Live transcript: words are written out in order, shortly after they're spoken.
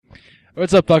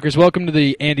What's up, fuckers? Welcome to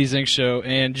the Andy Zink Show,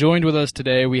 and joined with us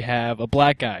today we have a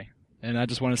black guy. And I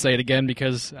just want to say it again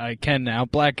because I can now.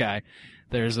 Black guy.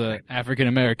 There's a African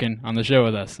American on the show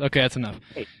with us. Okay, that's enough.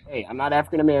 Hey, I'm not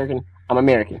African American. I'm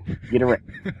American. Get it right.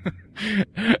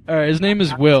 All right, his name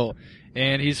is Will,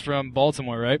 and he's from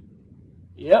Baltimore, right?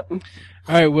 Yep. All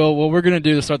right, Will, what we're going to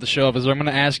do to start the show off is I'm going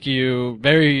to ask you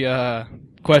very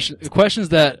questions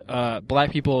that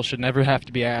black people should never have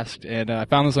to be asked, and I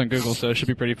found this on Google, so it should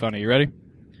be pretty funny. You ready?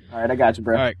 All right, I got you,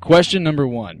 bro. All right, question number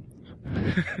 1.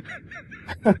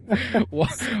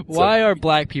 Why are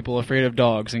black people afraid of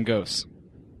dogs and ghosts?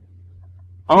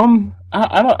 I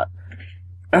don't.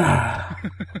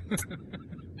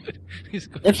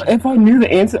 If I knew the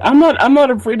answer, I'm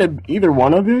not afraid of either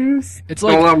one of these. It's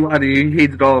like, I'm lying to you. He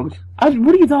hates dogs.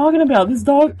 What are you talking about? This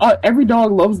dog, every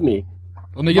dog loves me.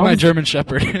 let me get my German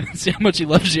Shepherd and see how much he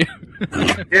loves you.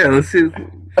 Yeah, let's see.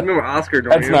 Remember Oscar, don't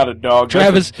That's you? not a dog.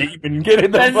 Travis, that's a demon. Get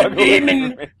it the That's fuck a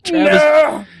demon. away from me.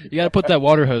 Travis, you gotta put that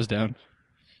water hose down.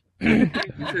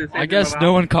 I guess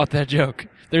no one caught that joke.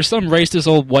 There's some racist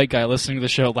old white guy listening to the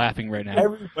show laughing right now.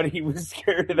 Everybody was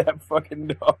scared of that fucking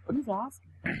dog.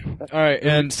 Alright,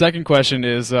 and second question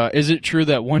is it true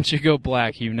that once you go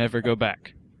black, you never go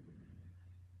back?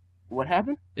 What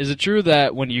happened? Is it true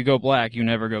that when you go black, you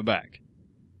never go back?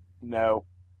 No.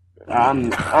 I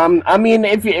mean,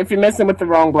 if you're messing with the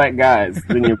wrong black guys,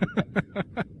 then you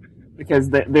because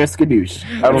they're skadoosh.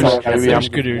 I don't know. They're Maybe I'm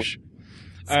skadoosh.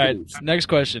 Alright, next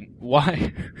question.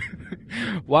 Why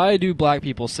do black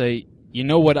people say, you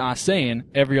know what I'm saying,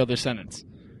 every other sentence?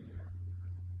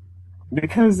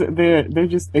 Because they're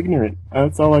just ignorant.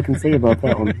 That's all I can say about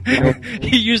that one. You know?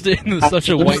 He used it in such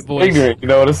a white voice. ignorant. You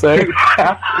know what I'm saying?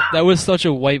 That was such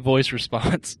a white voice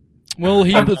response. Well,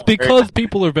 because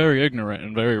people are very ignorant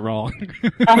and very wrong.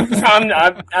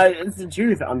 It's the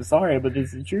truth. I'm sorry, but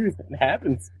it's the truth. It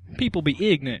happens. People be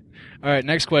ignorant. Alright,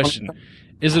 next question.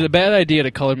 Is it a bad idea to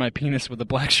color my penis with a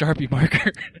black Sharpie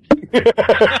marker?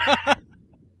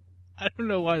 I don't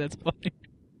know why that's funny.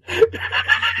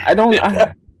 I don't know.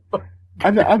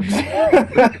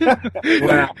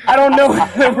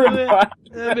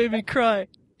 That made me cry.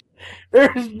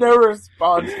 There's no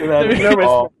response to that. There's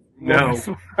no No.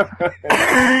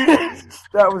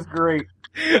 That was great.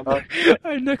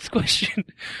 Alright, next question.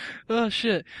 Oh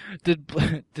shit.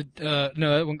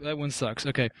 No, that one sucks.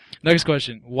 Okay. Next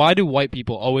question. Why do white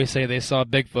people always say they saw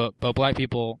Bigfoot, but black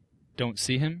people don't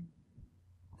see him?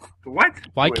 What?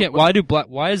 Why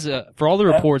is for all the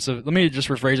reports of, let me just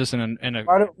rephrase this in a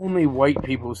Why do only white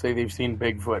people say they've seen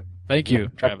Bigfoot? thank you,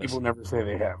 Black Travis. people never say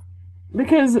they have.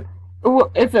 Because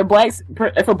if a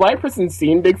black person's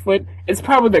seen Bigfoot, it's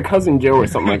probably their cousin Joe or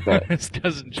something like that. His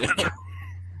cousin Joe.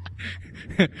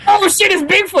 Oh shit, it's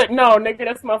Bigfoot! No, nigga,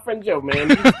 that's my friend Joe, man.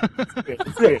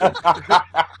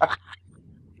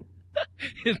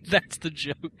 That's the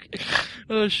joke.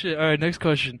 Oh shit. Alright, next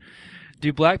question.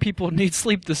 Do black people need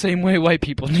sleep the same way white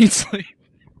people need sleep?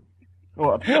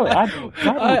 Well, apparently I do.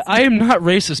 I am not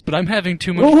racist, but I'm having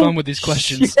too much fun with these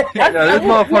questions. No, this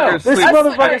motherfucker This sleeps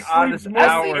motherfucker honest sleeps more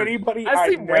than hours. anybody I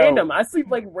sleep know. random. I sleep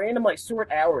like random, like short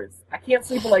hours. I can't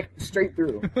sleep like straight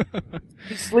through.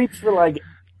 He sleeps for like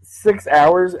 6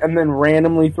 hours and then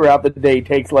randomly throughout the day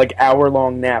takes like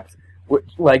hour-long naps.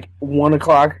 Like 1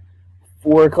 o'clock,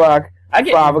 4 o'clock, I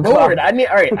get 5 o'clock. bored. I need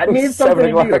 7 something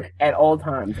to do o'clock. at all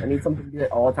times. I need something to do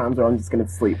at all times, or I'm just gonna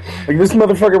sleep. Like, this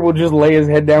motherfucker will just lay his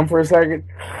head down for a second.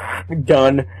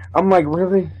 Done. I'm like,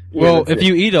 really? Yeah, Well, that's if it.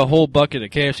 you eat a whole bucket of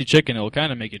KFC chicken, it'll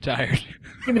kind of make you tired.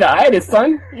 Give me the itis,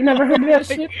 son. You never heard of that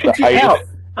shit? Get you itis. out.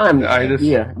 The itis?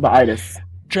 Yeah, the itis.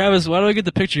 Travis, why do I get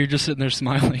the picture? You're just sitting there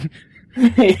smiling.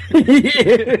 I'm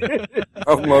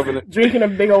loving it. Drinking a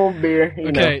big old beer.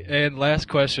 You know. Okay, and last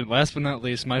question. Last but not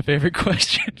least, my favorite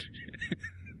question.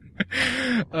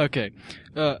 Okay.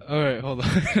 Alright, hold on.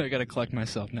 I gotta collect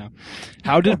myself now.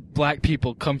 How did black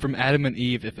people come from Adam and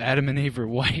Eve if Adam and Eve were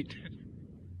white?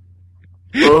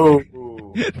 Oh.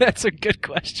 That's a good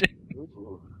question.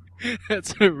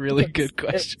 That's a really good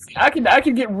question. I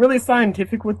could get really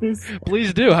scientific with this.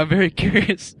 Please do. I'm very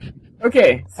curious.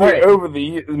 Okay, So alright. over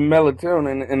the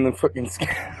melatonin in the fucking skin.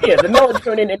 Yeah, the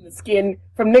melatonin in the skin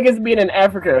from niggas being in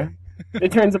Africa,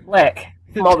 it turns black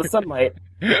from all the sunlight.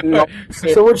 No,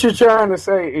 So what you're trying to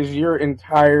say is your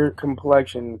entire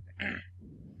complexion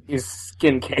is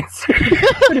skin cancer.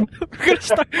 We're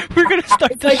gonna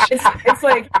start it's this like shit. it's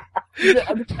like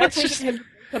the Let's person just- has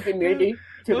up immunity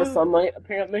to the sunlight.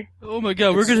 Apparently, Oh my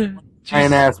god, we're gonna...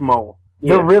 Giant ass mole.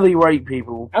 Yeah. The really white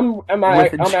people. I'm with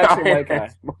actually a white guy. giant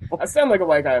ass mole. I sound like a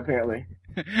white guy. Apparently,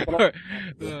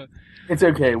 It's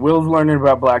okay. Will's learning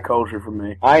about black culture from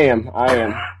me. I am.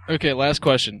 Okay, last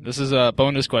question. This is a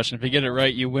bonus question. If you get it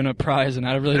right, you win a prize, and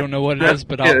I really don't know what it is,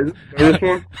 but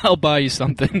I'll buy you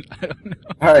something. I don't know.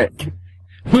 All right.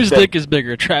 Whose dick is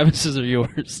bigger, Travis's or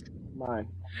yours? Mine.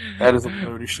 That is a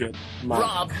load of shit.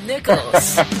 Rob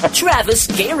Nichols, Travis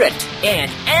Garrett,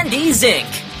 and Andy Zink.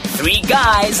 3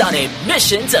 guys on a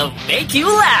mission to make you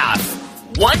laugh.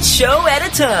 One show at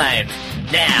a time.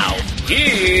 Now,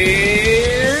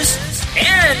 here's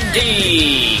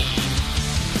Andy.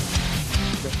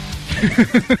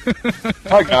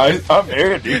 Hi guys, I'm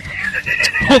Andy.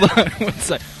 Hold on one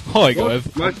sec. Hi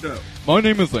guys. My show. My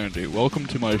name is Andy. Welcome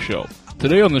to my show.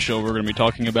 Today on the show, we're going to be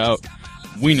talking about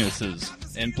weenuses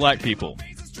and black people.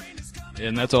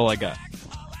 And that's all I got.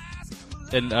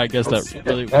 And I guess that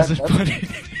really wasn't funny.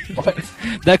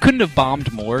 That couldn't have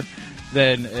bombed more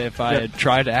than if I had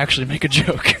tried to actually make a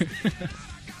joke.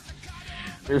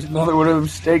 There's another one of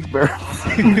those steak barrels.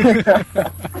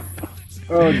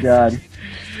 Oh God.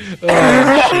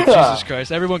 Oh, shit, Jesus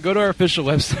Christ. Everyone, go to our official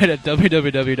website at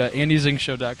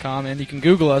www.andyzingshow.com, and you can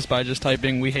Google us by just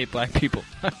typing, "We hate black people."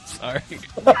 I'm sorry.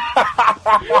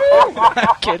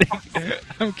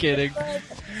 I'm kidding.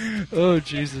 Oh,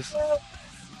 Jesus.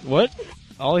 What?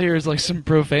 All I hear is like some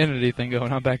profanity thing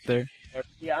going on back there.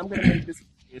 Yeah, I'm gonna make this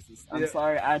racist. I'm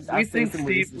sorry.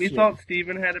 We thought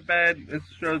Steven had it bad. This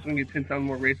show's gonna get 10 times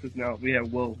more racist now. We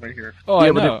have Will right here. Oh,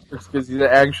 I know. But it's because he's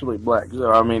actually black.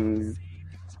 So I mean,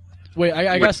 wait,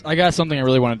 I got something I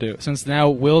really want to do. Since now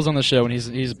Will's on the show and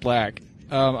he's black,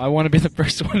 I want to be the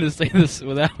first one to say this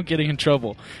without getting in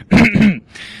trouble.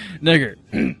 Nigger.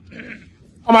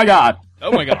 Oh my God.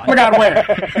 Oh my God. Oh my God, where?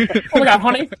 Oh my God,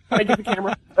 honey. Honey, get the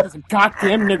camera. There's a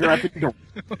goddamn nigger at the door.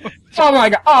 Oh my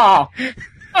God. Oh.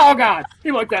 Oh God.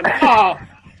 He looked at me. Oh.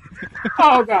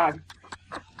 Oh God.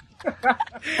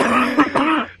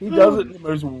 he does it in the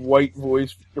most white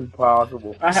voice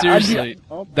possible. Seriously.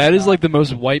 That is like the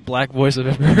most white black voice I've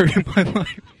ever heard in my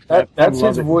life. That's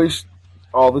his voice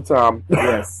all the time.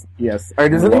 Yes.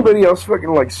 Alright, does anybody else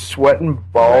fucking like sweating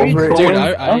balls right Dude,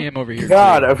 now? I am over here.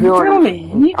 God, I feel like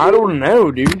I don't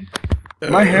know, dude.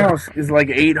 My house is like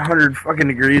 800 fucking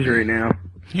degrees right now.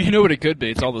 You know what it could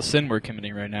be? It's all the sin we're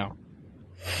committing right now.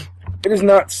 It is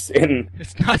not sin.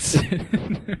 It's not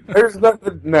sin. There's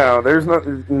nothing. No, there's not.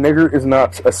 Nigger is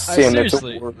not a sin.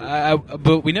 Seriously, it's a word.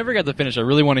 but we never got to finish. I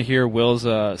really want to hear Will's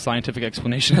scientific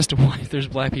explanation as to why there's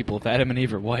black people if Adam and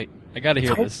Eve are white. I got to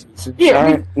hear this. It's a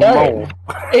giant mole.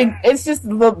 It's just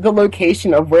the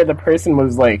location of where the person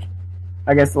was, like,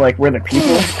 I guess, like, where the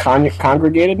people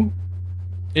congregated.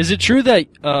 Is it true that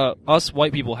us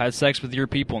white people had sex with your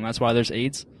people and that's why there's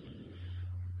AIDS?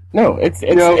 No, it's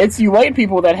you white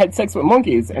people that had sex with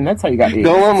monkeys, and that's how you got AIDS.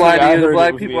 Don't lie to you. The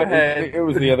black It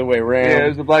was the other way around. Yeah, it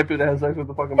was the black people that had sex with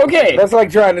the fucking. Okay, that's like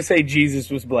trying to say Jesus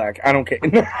was black. I don't care.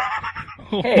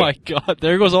 Oh my God!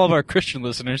 There goes all of our Christian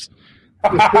listeners.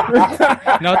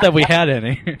 Not that we had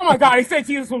any. Oh my God! He said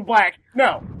Jesus was black.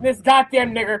 No, this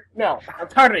goddamn nigger. No, I'm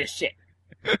tired of this shit.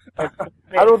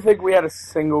 I don't think we had a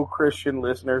single Christian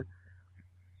listener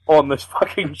on this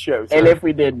fucking show. And if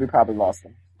we did, we probably lost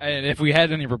them. And if we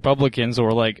had any Republicans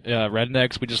or like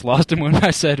rednecks, we just lost them when I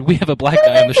said we have a black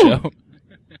guy on the show.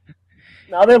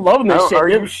 No, they're loving this shit. Are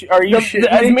you shitting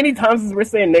as me? many times as we're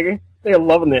saying nigger, they're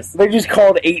loving this. They just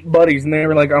called 8 buddies and they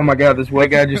were like, "Oh my God, this white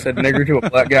guy just said nigger to a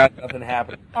black guy. Nothing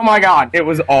happened." Oh my God! It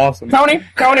was awesome. Tony,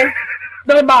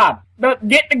 Billy Bob,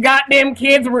 get the goddamn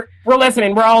kids. We're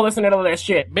listening. We're all listening to this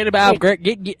shit. Billy Bob,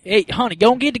 hey, honey,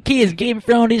 go and get the kids and get in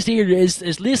front of this here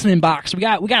this listening box. We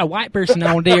got a white person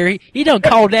on there. He done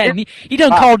called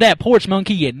that porch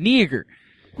monkey a nigger.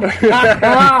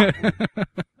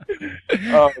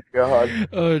 Oh God.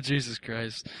 Oh Jesus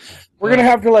Christ. We're gonna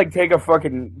have to like take a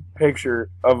fucking picture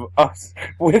of us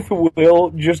with Will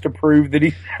just to prove that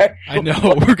he's actually. I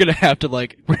know. We're gonna have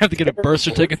to get a birth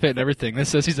certificate and everything that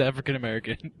says he's African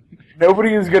American.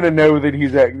 Nobody is gonna know that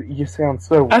he's. You sound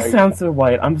so white. I sound so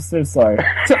white. I'm so sorry.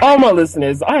 To all my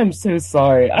listeners, I am so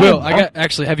sorry. Will,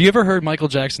 actually, have you ever heard Michael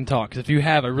Jackson talk? Because if you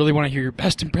have, I really want to hear your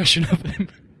best impression of him.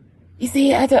 You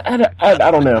see, I don't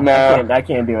know. No. I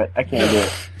can't do it.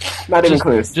 Not even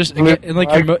close. Just in your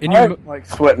like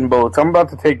sweating bullets. I'm about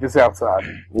to take this outside.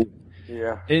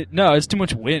 Yeah. No, it's too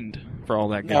much wind for all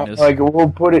that goodness. Like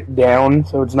we'll put it down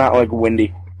so it's not like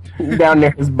windy. Down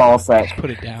near his ball sack.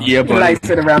 Put it down. Yeah, He likes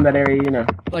it around that area, you know.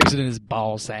 Likes it in his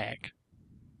ball sack.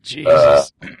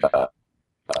 Jesus.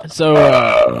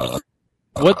 So,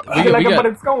 what? I feel like I'm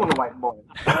putting skull in the white boy.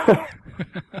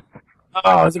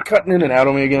 Oh, is it cutting in and out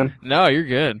on me again? No, you're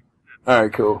good. All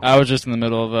right, cool. I was just in the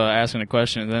middle of asking a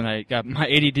question, and then I got my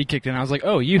ADD kicked in. I was like,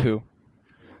 "Oh, yoo-hoo."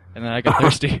 and then I got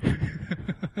thirsty.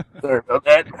 Sorry about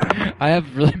that. I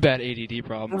have really bad ADD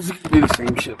problems. I'm just gonna do the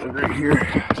same shit right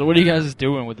here. So what are you guys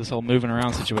doing with this whole moving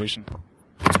around situation?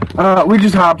 We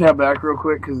just hopped out back real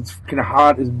quick because it's kind of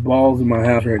hot as balls in my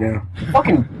house right now.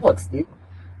 Fucking bullets, dude.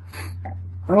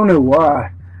 I don't know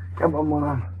why. Come on,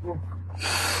 Mom.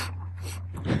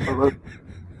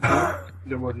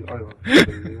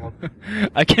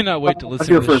 I cannot wait to I listen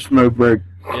feel to for a this. smoke break.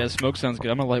 Yeah, smoke sounds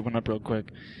good. I'm gonna light one up real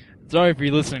quick. Sorry for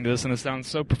you listening to this, and it sounds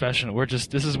so professional.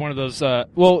 This is one of those.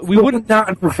 We wouldn't.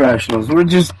 Not professionals. We're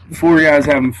just four guys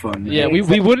having fun. Yeah, we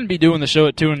wouldn't be doing the show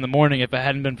at 2 in the morning if it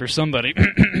hadn't been for somebody.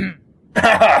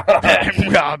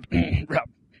 Rob.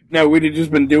 No, we'd have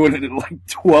just been doing it at like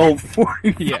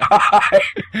 12:45. Yeah.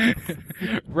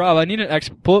 Rob, I need an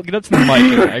get up to the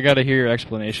mic. I gotta hear your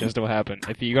explanation as to what happened.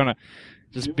 If you're gonna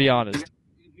just be honest.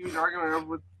 Huge argument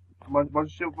with a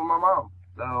bunch of shit with my mom.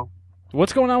 So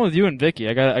What's going on with you and Vicky?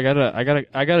 I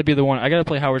gotta be the one. I gotta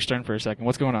play Howard Stern for a second.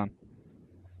 What's going on?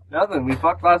 nothing. We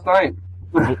fucked last night.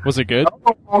 Was it good?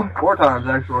 4 times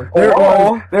actually. There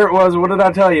it was. What did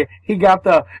I tell you? He got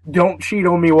the "don't cheat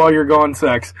on me while you're gone"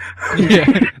 sex. Yeah.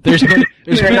 There's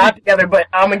We're not together, but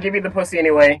I'm gonna give you the pussy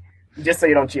anyway, just so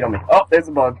you don't cheat on me. Oh, there's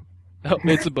a bug. Oh,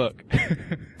 it's a bug. Get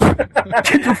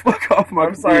the fuck off my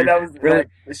I'm sorry, beard. that was Really?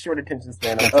 a short attention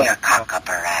span. Get your cock up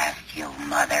her ass, you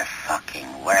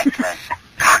motherfucking worthless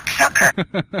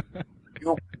cocksucker.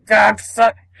 You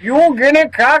cocksucker! You gonna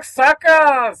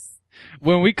cocksuckers!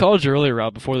 When we called you earlier,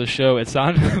 Rob, before the show, it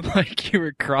sounded like you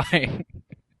were crying.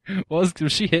 Was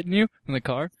she hitting you in the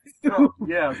car?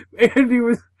 Yeah. Andy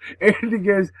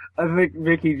goes, I think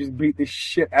Vicky just beat the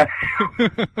shit out of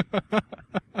him.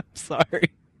 I'm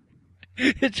sorry.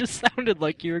 It just sounded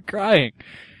like you were crying.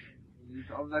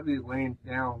 I was actually laying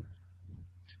down.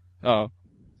 Oh.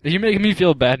 You're making me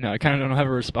feel bad now. I kind of don't have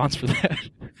a response for that.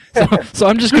 So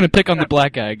I'm just going to pick on the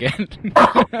black guy again.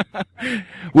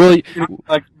 Will,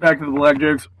 Like, back to the black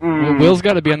jokes. Will's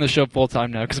got to be on the show full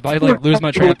time now, because if I lose my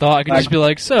train of thought, I can just be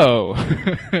like, so,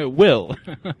 Will.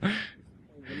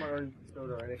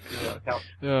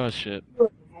 Oh, shit.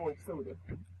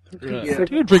 Yeah.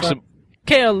 Dude, drink some.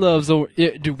 Kale loves orange.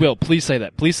 Yeah, dude, Will, please say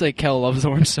that. Please say Kale loves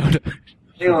orange soda.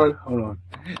 Hang on. Hold on.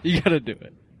 You gotta do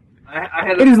it. I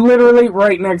had It is literally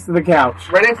right next to the couch.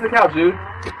 right next to the couch, dude.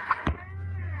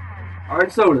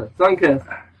 Orange soda, Sunkist.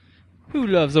 Who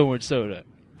loves orange soda?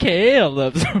 Kale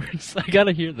loves orange soda. I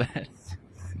gotta hear that.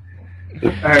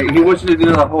 Alright, he wants you to do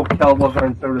the whole Cal loves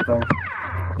orange soda thing.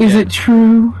 Is it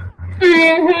true?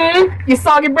 Mm-hmm. You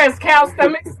soggy breast cow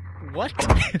stomachs? What?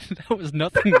 That was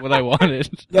nothing what I wanted.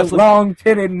 The long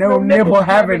titted, no nipple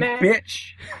having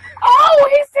bitch. Oh,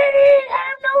 he said he ain't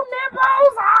have no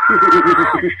nipples!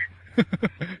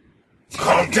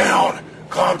 Ah!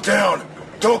 Calm down.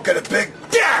 Don't get a big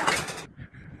dick.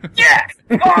 Yes!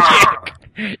 Ah!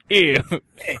 Ew.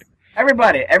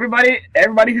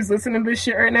 Everybody who's listening to this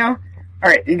shit right now,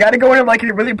 alright, you gotta go into like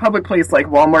a really public place like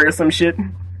Walmart or some shit,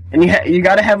 and you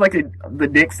gotta have like the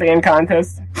dick saying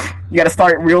contest. You gotta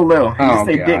start real low. You just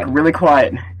say God. dick really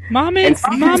quiet. Mommy, And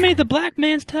see- Mommy, the black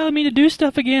man's telling me to do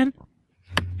stuff again.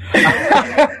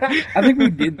 I think we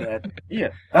did that. Yeah.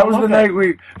 That was the night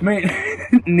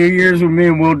New Year's when me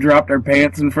and Will dropped our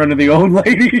pants in front of the old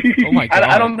lady. Oh my god.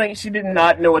 I don't think she did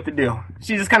not know what to do.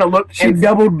 She just kind of looked. She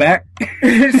doubled back.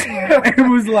 It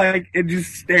was like, it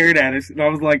just stared at us. And I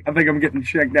was like, I think I'm getting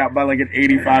checked out by like an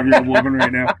 85-year-old woman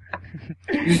right now.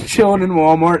 Just chilling in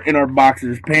Walmart in our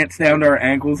boxers, pants down to our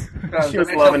ankles. She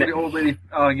was loving it. The old lady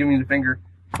giving me the finger.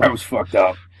 That was fucked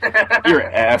up. You're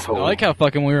an asshole. I like how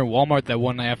fucking we were in Walmart that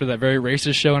one night after that very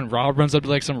racist show, and Rob runs up to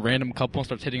like some random couple and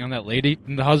starts hitting on that lady,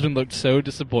 and the husband looked so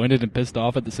disappointed and pissed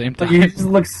off at the same You time. just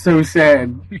look so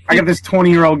sad. I got this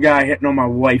 20-year-old guy hitting on my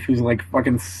wife who's like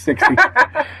fucking 60.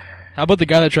 How about the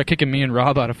guy that tried kicking me and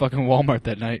Rob out of fucking Walmart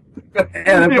that night?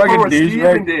 Yeah, that fucking Steven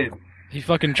douchebag. did. He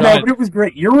fucking No, tried. but it was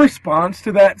great. Your response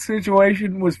to that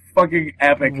situation was fucking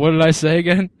epic. What did I say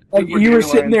again? Like, you were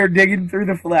sitting there digging through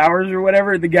the flowers or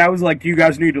whatever, and the guy was like, "Do you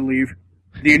guys need to leave?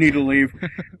 Do you need to leave?"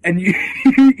 And you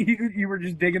you were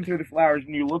just digging through the flowers,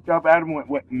 and you looked up at him and went,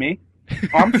 "What, me?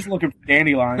 Oh, I'm just looking for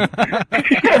dandelions."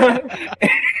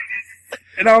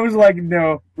 And I was like,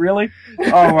 "No, really?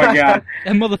 Oh my god!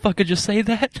 That motherfucker just say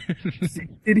that?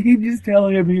 Did he just tell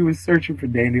him he was searching for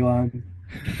dandelions?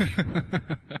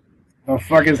 What the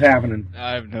fuck is happening?"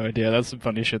 I have no idea. That's some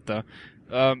funny shit, though.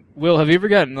 Will, have you ever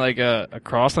gotten like a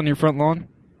cross on your front lawn?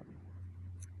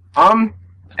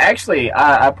 Actually,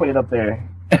 I put it up there.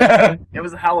 It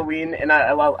was Halloween, and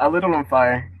I lit it on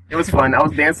fire. It was fun. I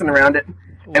was dancing around it.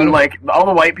 And like all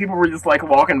the white people were just like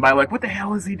walking by, like, what the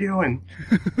hell is he doing?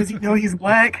 Does he know he's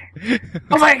black? I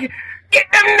was like, get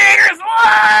them niggers!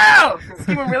 Whoa!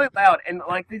 Screaming really loud, and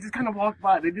like they just kind of walked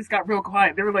by. They just got real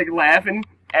quiet. They were like laughing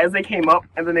as they came up,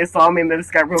 and then they saw me, and they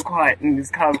just got real quiet and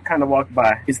just kind of walked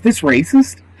by. Is this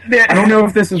racist? I don't know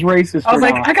if this is racist. I was or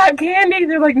like, not. I got candy.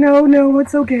 They're like, no,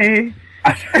 it's okay.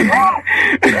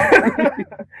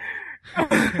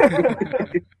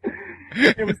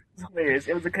 It was hilarious.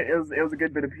 It was a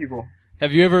good bit of people.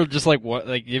 Have you ever just like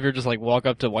walk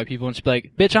up to white people and just be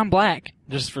like, "Bitch, I'm black,"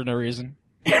 just for no reason?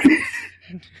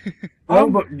 Oh,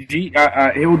 but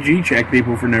he'll G-check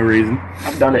people for no reason.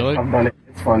 I've done Really? it. I've done it.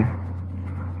 It's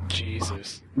fun.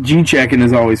 Jesus. G-checking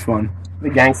is always fun. The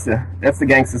gangster. That's the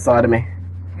gangster side of me.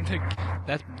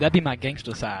 That'd be my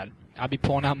gangster side. I'd be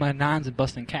pulling out my nines and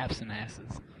busting caps and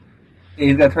asses.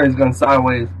 He's got to turn his gun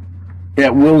sideways. Yeah,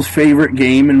 Will's favorite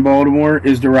game in Baltimore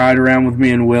is to ride around with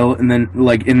me and Will, and then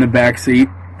like in the back seat,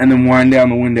 and then wind down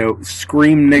the window,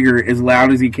 scream "nigger" as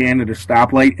loud as he can at a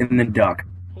stoplight, and then duck.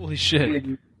 Holy shit.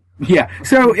 Yeah,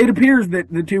 so it appears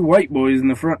that the two white boys in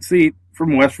the front seat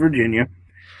from West Virginia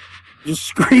just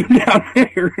screamed out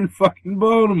there in fucking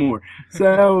Baltimore.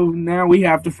 So now we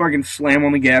have to fucking slam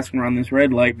on the gas and run this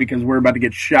red light because we're about to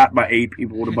get shot by 8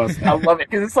 people with a bus. I love it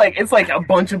because it's like a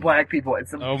bunch of black people.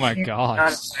 It's a Oh my huge God.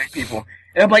 amount of black people,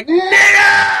 and I'm like,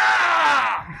 nigga!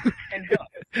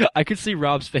 And I could see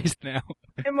Rob's face now.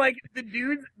 And like the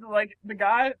dudes, like the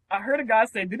guy, I heard a guy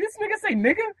say, "Did this nigga say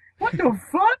nigga? What the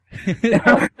fuck?"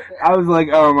 I was like,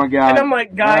 oh my god. And I'm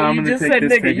like, guy, I'm you gonna just take said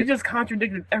this nigga. ticket. You just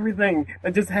contradicted everything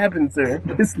that just happened, sir.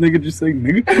 This nigga just say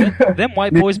nigga? Them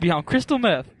white boys be on crystal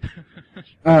meth.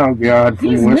 Oh god. from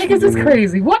These West niggas is Virginia.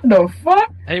 crazy. What the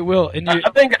fuck? Hey, Will, and you,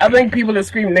 I think people that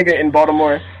scream nigga in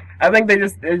Baltimore, I think they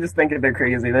just think that they're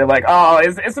crazy. They're like, oh,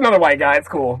 it's another white guy. It's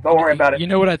cool. Don't worry about it. you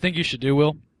know what I think you should do,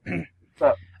 Will? What's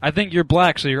up? I think you're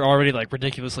black, so you're already like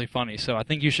ridiculously funny. So I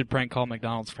think you should prank call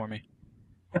McDonald's for me.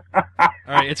 All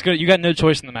right, it's good. You got no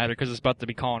choice in the matter because it's about to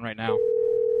be calling right now.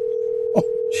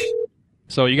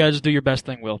 So you gotta just do your best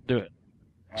thing, Will. Do it.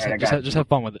 Just have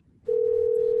fun with it.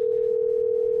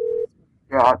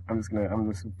 Yeah, I'm just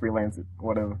gonna freelance it.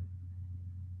 Whatever.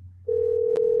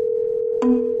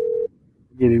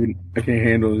 I can't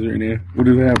handle this right now. What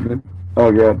is happening?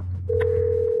 Oh god.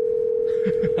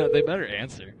 They better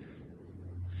answer.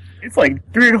 It's like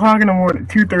 3 o'clock in the morning,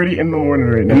 2:30 in the morning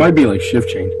right It now. might be like shift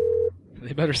change.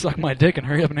 They better suck my dick and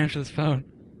hurry up and answer this phone.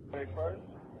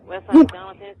 Westside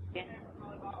McDonald's in speaking.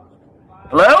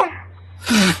 Hello?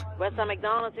 Westside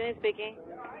McDonald's in speaking.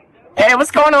 Hey,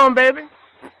 what's going on, baby?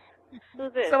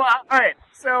 Who's this? So, alright,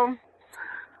 so,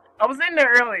 I was in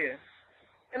there earlier,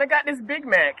 and I got this Big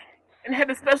Mac, and it had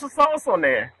the special sauce on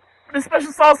there. But the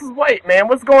special sauce is white, man.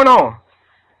 What's going on?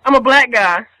 I'm a black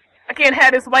guy. I can't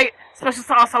have this white special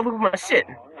sauce all over my shit.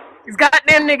 These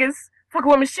goddamn niggas fucking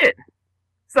with my shit.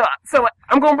 So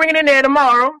I'm gonna bring it in there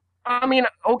tomorrow. I mean,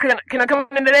 can I come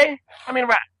in today? I mean,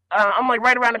 I'm like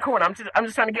right around the corner. I'm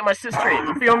just trying to get my shit straight.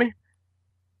 You feel me?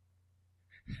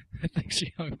 I think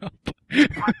she hung up.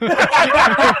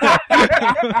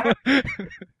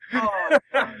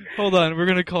 Hold on, we're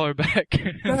gonna call her back.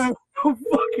 No, don't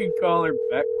fucking call her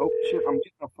back. Oh shit, I'm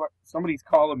getting a fuck. Somebody's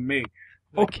calling me.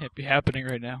 That can't be happening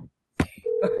right now.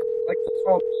 Like the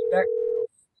salt stack.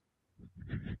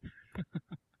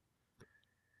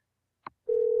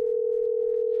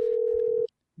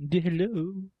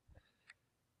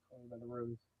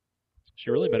 Hello. She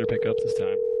really better pick up this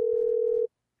time.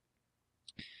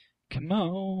 Come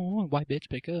on, white bitch,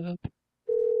 pick up.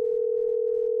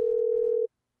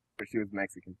 She was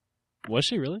Mexican. Was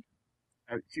she really?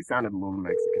 She sounded a little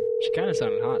Mexican. She kind of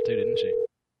sounded hot too, didn't she?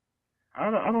 I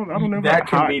don't know That about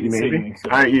can hot, be maybe. deceiving, so-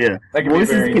 Yeah. That can be Voices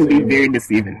very can be deceiving. very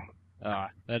deceiving.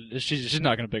 She's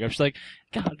not gonna pick up. She's like,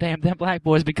 God damn, them black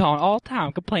boys be calling all the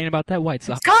time, complaining about that white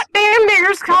sauce. Goddamn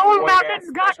niggers calling about this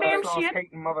goddamn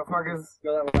shit. Motherfuckers.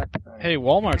 Hey,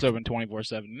 Walmart's open 24/7,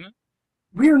 isn't it?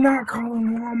 We're not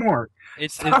calling Walmart.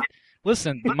 It's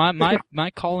listen,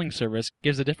 my calling service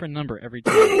gives a different number every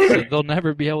time, so they'll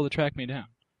never be able to track me down.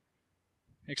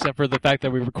 Except for the fact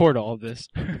that we record all of this.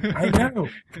 I know.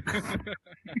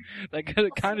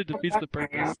 That kind of defeats the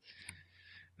purpose.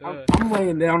 I'm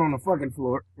laying down on the fucking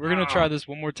floor. We're gonna try this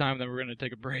one more time, then we're gonna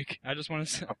take a break. I just want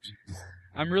to say,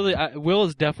 Will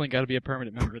has definitely got to be a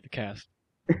permanent member of the cast.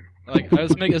 Like,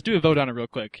 let's do a vote on it real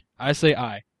quick. I say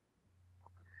aye.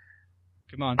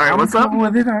 Come on. All right, what's up?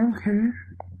 With it, I don't care.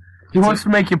 He wants to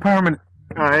make you permanent.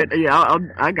 All right, yeah,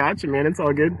 I got you, man. It's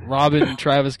all good. Robin and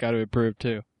Travis got to approve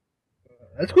too.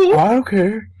 That's cool. I don't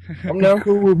care. I'm not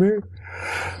cool with me.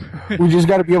 We just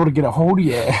got to be able to get a hold of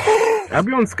you. I'll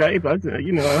be on Skype.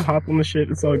 I'll hop on the shit.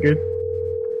 It's all good.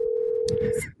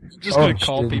 Just gonna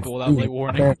call people without like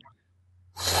warning. All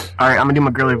right, I'm gonna do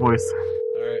my girly voice.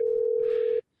 All right.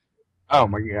 Oh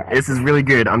my god. This is really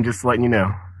good. I'm just letting you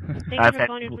know. Thank you I've for had-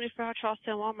 calling your 24-hour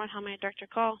Charleston Walmart. How may I direct your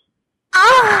call?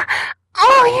 Oh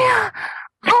yeah.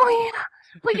 Oh yeah.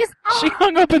 Please. She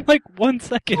hung up in like 1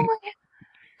 second.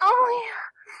 Oh yeah.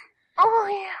 Oh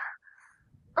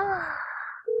yeah.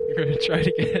 You're gonna try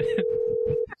to get it.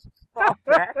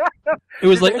 It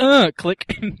was like, click.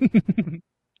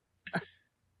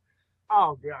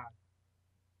 Oh god.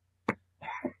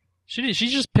 She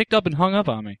just picked up and hung up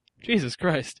on me. Jesus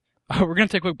Christ. We're going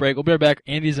to take a quick break. We'll be right back.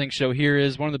 Andy Zink Show here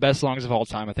is one of the best songs of all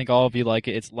time. I think all of you like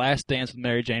it. It's Last Dance with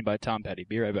Mary Jane by Tom Petty.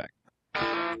 Be right back.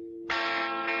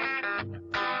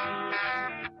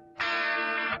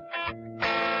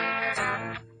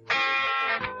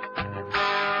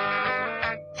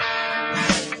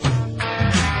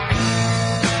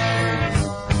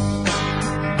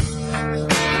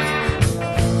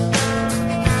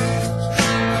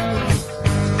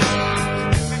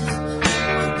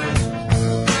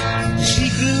 She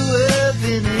grew up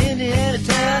in an Indiana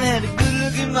town, had a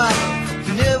good-looking mama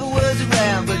who never was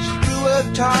around, but she grew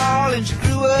up tall and she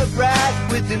grew up right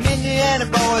with them Indiana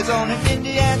boys on an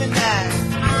Indiana night.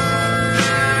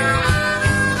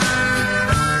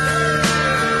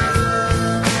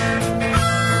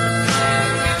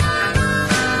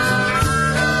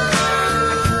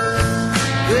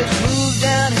 But she moved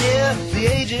down here at the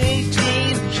age of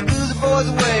 18. She blew the boys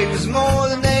away, it was more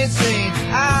than they'd seen.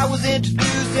 I was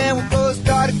introduced and we both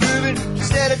started grooving. She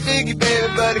said, I dig you, baby,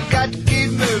 but I got to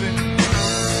keep moving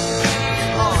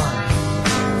on.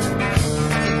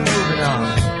 Keep moving on.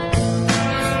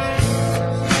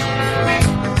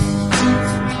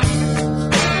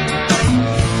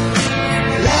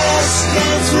 Last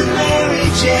dance with Mary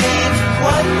Jane.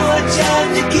 One more time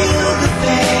to kill the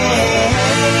pain.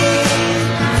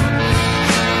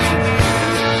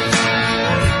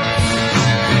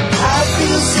 I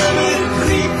feel summer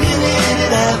creeping in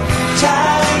and I'm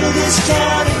tired of this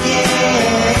town again.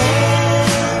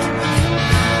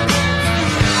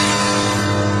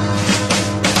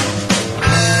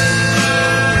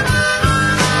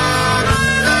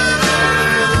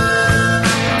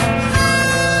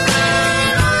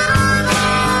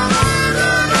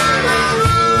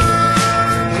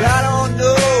 Well, I don't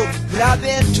know, but I've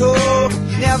been told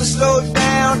you never slow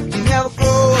down, you never grow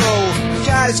old. I'm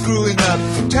tired of screwing up,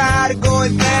 I'm tired of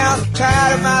going down, I'm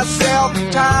tired of myself,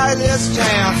 I'm tired of this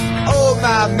town. Oh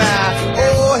my,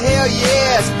 oh hell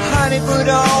yes, honey, put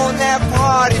on that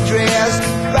party dress.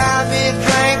 Buy me a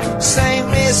drink, sing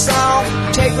me a song,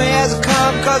 take me as I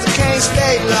come, cause I can't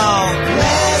stay long.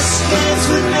 Last dance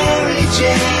with Mary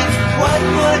Jane, one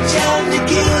more time to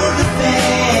kill the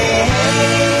pain.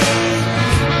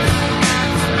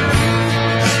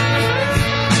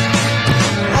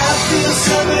 I feel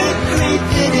summer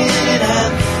creeping in and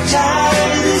I'm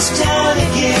tired of this town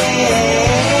again.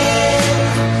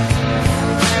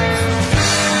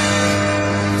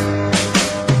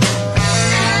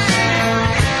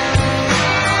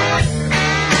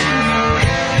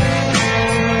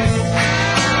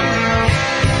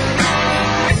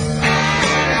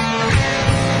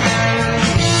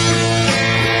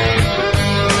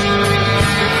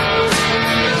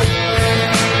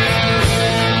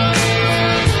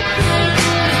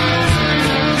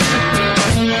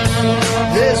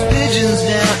 There's pigeons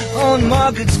down on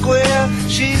Market Square.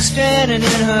 She's standing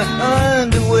in her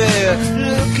underwear,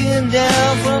 looking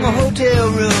down from a hotel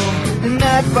room. The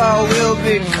nightfall will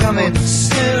be coming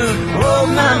soon. Oh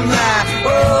my,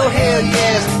 oh hell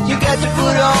yes. You got to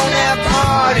put on that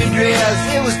party dress.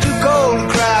 It was too cold to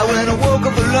cry when I woke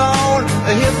up alone.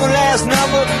 I hit my last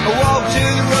number, I walked to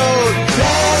the road.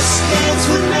 Last dance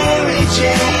with Mary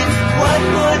Jane. One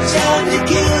more time to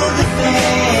kill the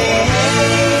pain.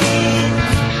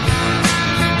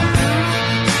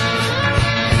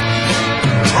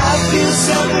 I feel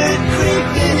summer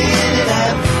creeping in and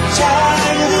I'm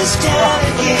tired of this town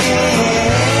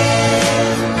again.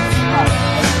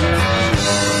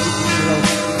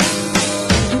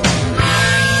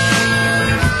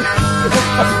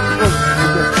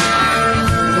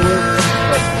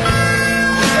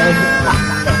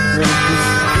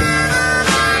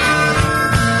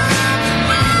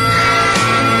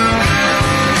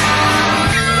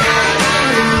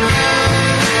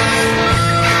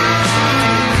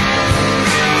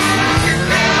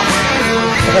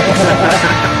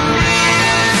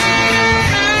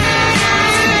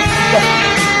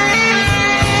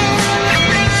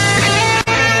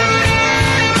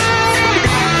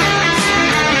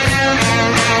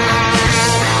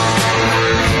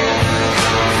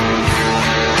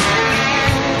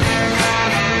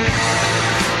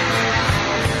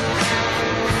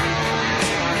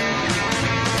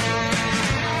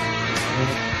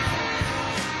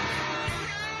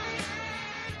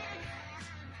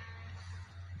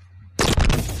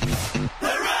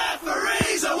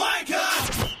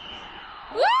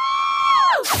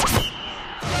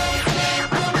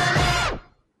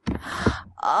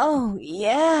 Oh,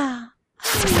 yeah.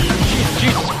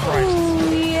 Jesus Christ.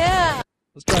 Oh, yeah.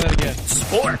 Let's try that again.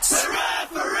 Sports. The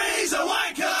referee's a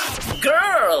wanker.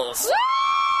 Girls.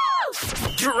 Woo!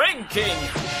 Drinking.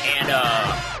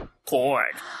 And, porn.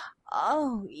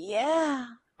 Oh, yeah.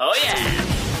 Oh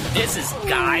yeah. This is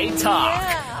Guy Talk.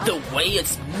 Yeah. The way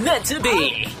it's meant to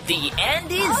be. The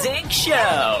Andy Zink Show.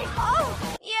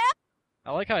 Oh, yeah.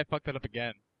 I like how I fucked that up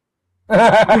again.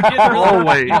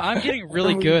 Always. I'm getting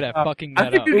really good at fucking I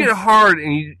that think up. you get hard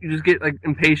and you just get like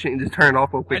impatient and just turn it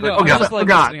off real I quick. know, Like, I'm just like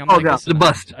listening. I'm like, God, listen, the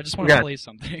bust. I just want to God. play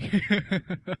something.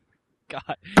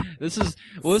 God, this is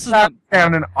not,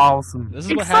 sounding awesome. this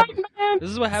is what happens. This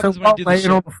is what happens So when I do this laying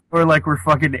on shit. the floor like we're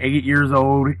fucking 8 years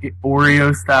old,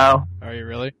 Oreo style. Are you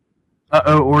really?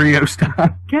 Oreo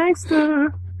style.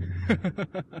 Gangsta.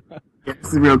 Yeah,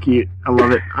 this is real cute. I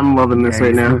love it. I'm loving this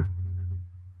right now.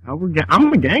 Oh,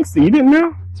 I'm a gangster. You didn't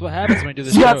know? That's what happens when I do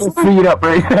this You got show. the feet up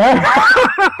right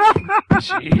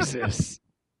there. Jesus.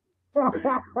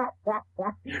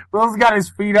 Will's got his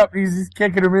feet up. He's just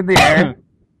kicking them in the air.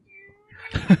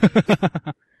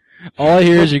 All I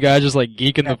hear is you guys just like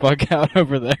geeking the fuck out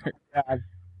over there.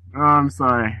 Oh, I'm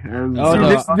sorry. Oh,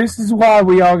 no. This is why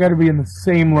we all got to be in the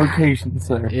same location,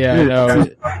 sir. Yeah, I know.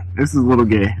 This is a little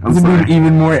gay. I'm This would sorry. be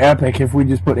even more epic if we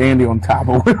just put Andy on top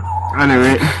of it. I know,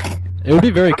 right? It would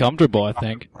be very comfortable, I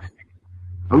think.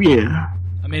 Oh, yeah.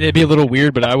 I mean, it'd be a little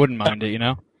weird, but I wouldn't mind it, you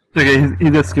know? It's okay,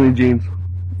 he does skinny jeans.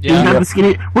 You Yeah. got the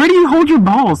skinny. Where do you hold your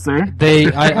balls, sir?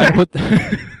 I put...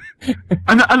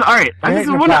 All right. I just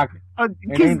want to. It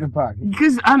ain't in the pocket.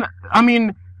 Because I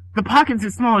mean, the pockets are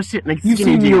small as shit. Like You've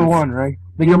skinny seen jeans. year one, right?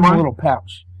 They give you a little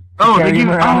pouch. Oh, Carry they give.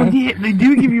 them Oh, around. yeah, they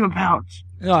do give you a pouch.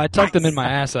 No, I tuck them in my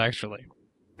ass, actually.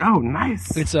 Oh,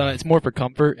 nice. It's more for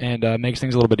comfort and makes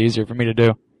things a little bit easier for me to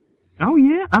do. Oh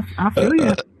yeah, I feel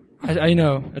you. I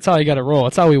know. That's how you gotta roll.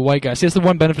 That's how we white guys. See, that's the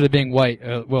one benefit of being white.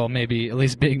 Well, maybe at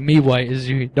least being me white is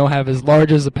you don't have as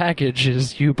large as a package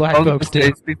as you black folks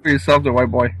do. Speak for yourself, the white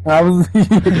boy. I was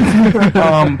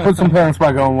put some pants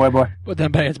back on, white boy. Put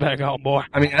them pants back on, boy.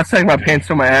 I mean, I take my pants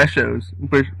till my ass shows.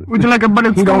 But Would you like a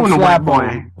buttered He don't scone, slap white boy?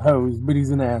 on hose, but he's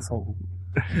an asshole.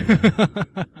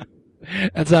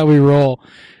 That's how we roll.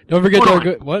 Don't forget Hold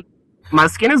to on. what? My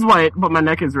skin is white, but my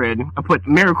neck is red. I put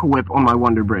Miracle Whip on my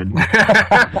Wonder Bread.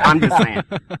 I'm just saying.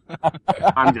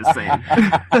 I'm just saying.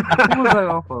 who was that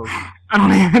off of? I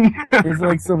don't even. He's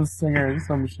like some singer or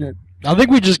some shit. I think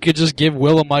we could just give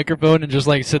Will a microphone and just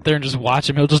like sit there and just watch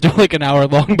him. He'll just do like an hour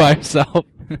long by himself.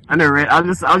 I know, right? I'll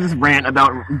just rant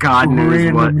about God knows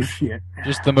Random what. shit.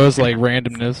 Just the most like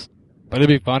randomness. But it'd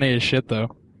be funny as shit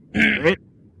though. Right?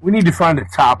 We need to find a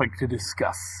topic to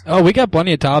discuss. Oh, we got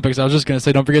plenty of topics. I was just going to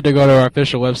say, don't forget to go to our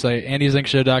official website,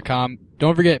 AndyZinkShow.com.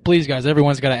 Don't forget, please, guys,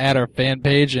 everyone's got to add our fan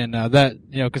page, and that,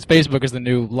 because Facebook is the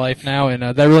new life now, and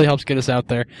that really helps get us out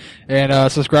there.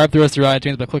 And subscribe to us through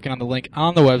iTunes by clicking on the link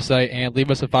on the website, and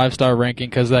leave us a 5-star ranking,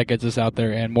 because that gets us out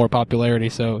there and more popularity.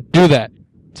 So do that.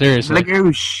 Seriously. Like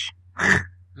oosh.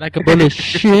 Like a bull of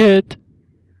shit.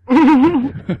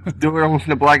 Do it almost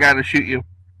in a black guy to shoot you.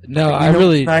 No, You I know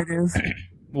really... what tonight is?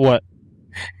 What?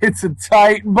 It's a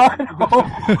tight butthole.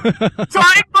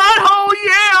 Tight butthole,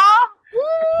 yeah!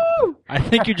 Woo! I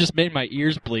think you just made my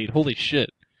ears bleed. Holy shit.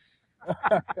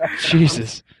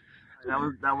 Jesus. That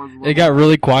was. It got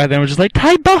really quiet, then it was just like,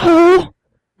 tight butthole!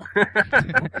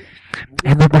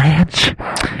 In the branch.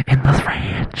 In the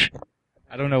branch.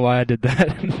 I don't know why I did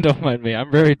that. Don't mind me. I'm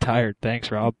very tired.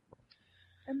 Thanks, Rob.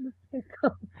 In the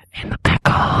pickle. In the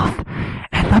pickle.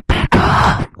 In the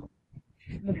pickle.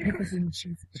 The pickles and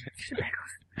cheese.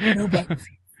 No buns.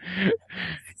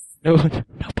 No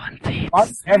bun seeds. Why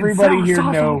does everybody here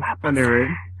know? I know,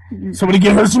 right? Somebody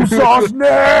give her some sauce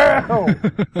now!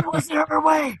 What's the other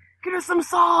way? Get us some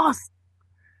sauce!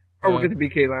 Or we'll get the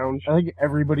BK Lounge. I think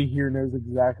everybody here knows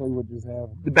exactly what just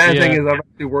happened. The bad Yeah. thing is I've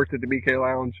actually worked at the BK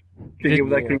Lounge. Can give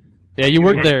that Yeah, you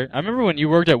worked there. I remember when you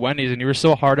worked at Wendy's and you were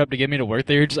so hard up to get me to work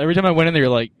there. You're just, every time I went in there,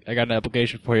 you're like, I got an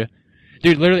application for you.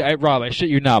 Dude, literally, Rob, I shit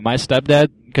you not. My stepdad,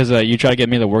 because you try to get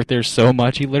me to work there so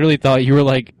much, he literally thought you were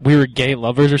like, we were gay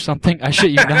lovers or something. I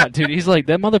shit you not, dude. He's like,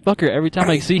 that motherfucker, every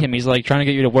time I see him, he's like trying to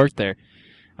get you to work there.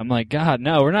 I'm like, God,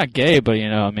 no, we're not gay, but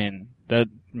I mean, that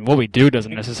what we do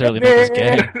doesn't necessarily make us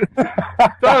gay.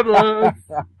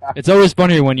 It's always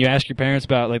funnier when you ask your parents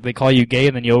about, like, they call you gay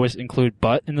and then you always include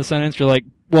but in the sentence. You're like,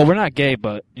 well, we're not gay,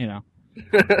 but, yeah,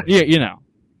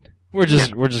 we're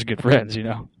just good friends,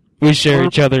 We share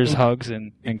each other's hugs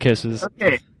and kisses.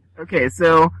 Okay,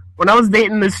 so when I was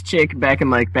dating this chick back in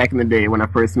the day when I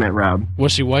first met Rob.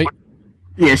 Was she white?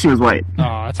 Yeah, she was white. Oh,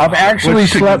 that's I've fine. actually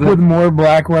slept with more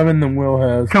black women than Will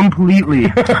has. Completely.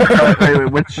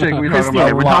 Wait, which chick we talking Christina.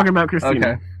 about? We're talking about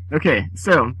Christina. Okay. Okay,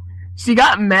 so She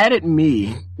got mad at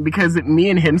me because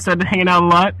me and him started hanging out a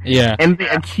lot. Yeah. And they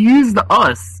accused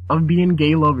us of being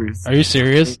gay lovers. Are you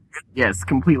serious? Yes,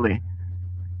 completely.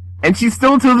 And she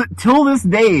still, till this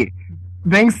day,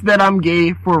 thinks that I'm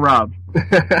gay for Rob.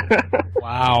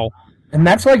 Wow. And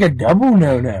that's like a double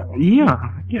no-no. Yeah.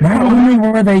 Not only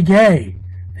were they gay,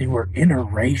 they were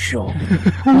interracial.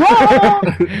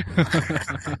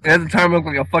 At the time, I looked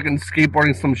like a fucking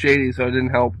skateboarding Slim Shady, so it didn't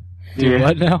help. Dude,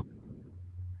 what now?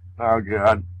 Oh,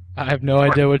 God. I have no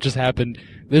idea what just happened.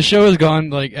 This show has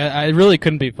gone, like, I really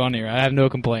couldn't be funnier. I have no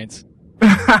complaints.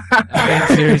 I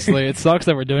mean, seriously, it sucks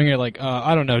that we're doing it, like,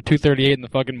 I don't know, 2:38 in the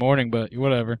fucking morning, but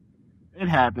whatever. It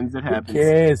happens, it happens.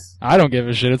 Yes. I don't give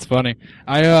a shit, it's funny.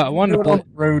 I wanted to We're on play...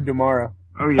 the road tomorrow.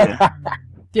 Oh, yeah.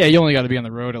 Yeah, you only gotta be on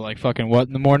the road at, like, fucking what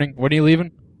in the morning? When are you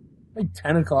leaving? Like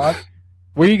 10 o'clock.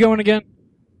 Where are you going again?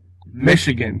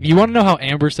 Michigan. You want to know how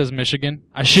Amber says Michigan?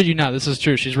 I shit you not, this is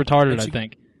true. She's retarded, I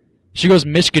think. She goes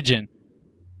Michigan.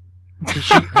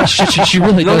 She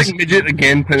really does. Like midget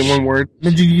again, put in one word.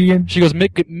 Michigan? She goes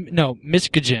Michigan.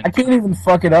 I can't even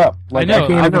fuck it up. Like, I know,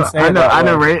 can't even say it that I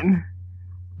know, way. right?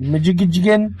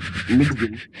 Michigan?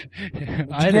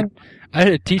 I had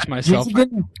to teach myself.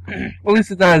 Michigan? Well, at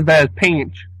least it's not as bad as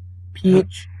Peach.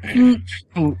 Peach.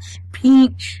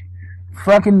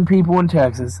 Fucking people in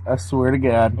Texas, I swear to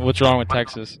God. What's wrong with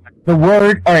Texas? The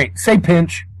word, alright, say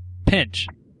pinch. Pinch.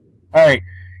 Alright.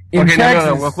 In Okay,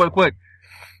 Texas, no, quick.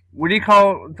 What do you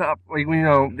call,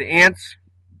 the ants?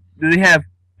 Do they have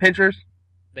pinchers?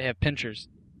 They have pinchers.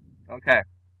 Okay.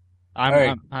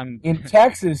 I'm in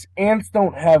Texas, ants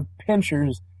don't have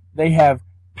pinchers, they have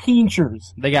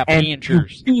pinchers. They got and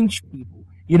pinchers. You pinch people.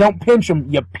 You don't pinch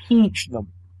them, you pinch them.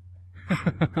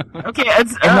 Okay, and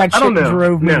that I don't shit know.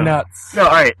 drove me nuts. No,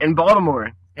 alright, in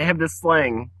Baltimore, they have this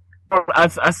slang. I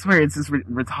swear it's just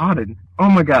retarded. Oh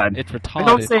my god. It's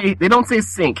retarded. They don't say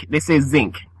sink, they say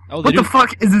zinc. Oh, what the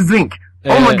fuck is a zinc?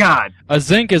 Oh my god. A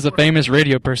zinc is a famous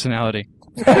radio personality.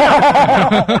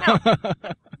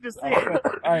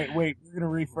 Alright, wait, we're gonna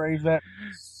rephrase that.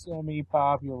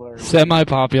 Semi-popular.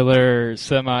 Semi-popular,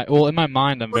 well, in my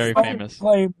mind, I'm very famous.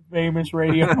 Claim famous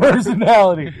radio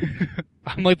personality.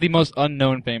 I'm like the most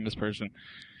unknown famous person.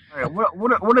 Alright,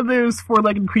 what are those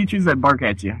four-legged creatures that bark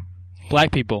at you?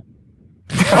 Black people.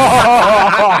 I'm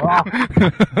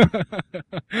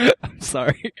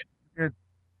sorry. That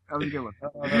was a good one.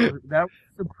 That was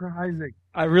surprising.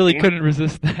 I really couldn't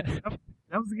resist that.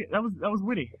 That was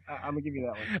witty. I'm gonna give you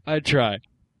that one. I'd try.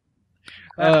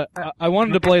 I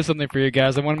wanted to play something for you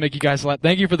guys. I want to make you guys laugh.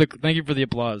 Thank you for the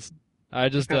applause. I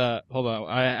just hold on.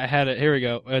 I had it. Here we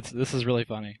go. This is really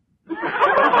funny.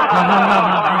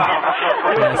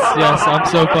 Yes, I'm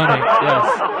so funny.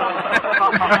 Yes.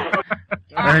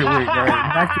 Alright, wait.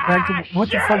 Back to what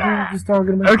the fuck were you just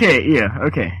talking about?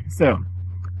 Okay. So,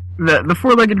 the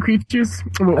four-legged creatures.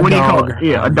 What do you call it?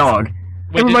 Yeah, a dog.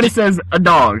 Everybody says a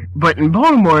dog, but in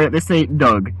Baltimore they say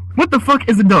Doug. What the fuck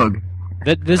is a Doug?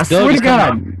 I swear to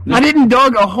God, I didn't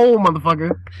dug a hole,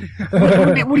 motherfucker.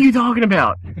 What are you talking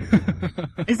about?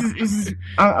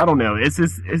 I don't know. It's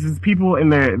just people in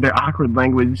their awkward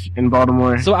language in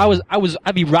Baltimore. So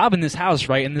I'd be robbing this house,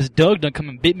 right? And this Doug done come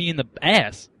and bit me in the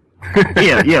ass.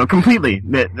 yeah, completely.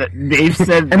 They've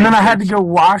said, and then I had to go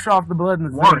wash off the blood in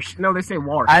the wash. zinc. No, they say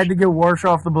wash. I had to go wash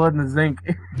off the blood in the zinc.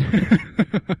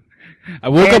 I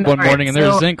woke up one morning and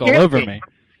there's zinc all over me.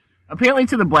 Apparently,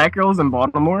 to the black girls in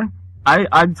Baltimore,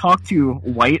 I talk to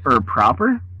white or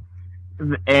proper,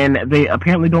 and they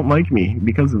apparently don't like me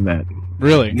because of that.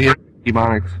 Really? Yeah,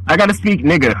 demonics. I gotta speak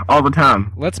nigga all the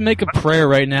time. Let's make a prayer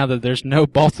right now that there's no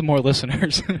Baltimore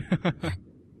listeners.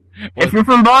 If you're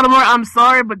from Baltimore, I'm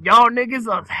sorry, but y'all niggas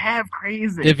are half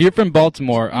crazy. If you're from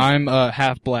Baltimore, I'm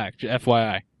half black,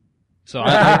 FYI. So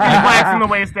I'm black from the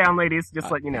waist down, ladies,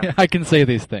 just let you know. I can say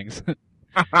these things.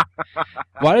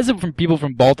 Why does it from people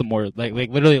from Baltimore, like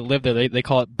literally live there, they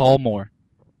call it Balmore?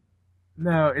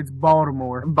 No, it's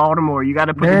Baltimore. Baltimore, you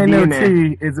gotta put there the D ain't in no there.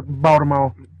 T, it's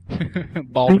Baltimore.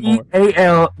 Baltimore.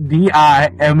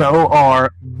 BALDIMOR,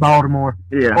 Baltimore.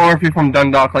 Yeah. Or if you're from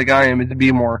Dundalk like I am, it's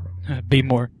Beemore.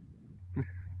 Beemore.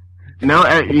 No,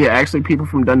 yeah, actually people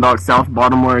from Dundalk, South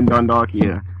Baltimore and Dundalk,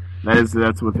 yeah. That's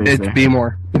what they say. It's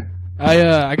Beemore.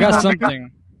 I got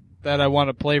something that I want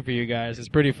to play for you guys. It's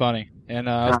pretty funny. And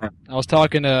I was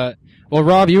talking to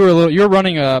Rob, you were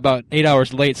running about 8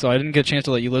 hours late, so I didn't get a chance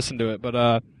to let you listen to it,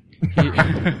 but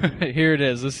here it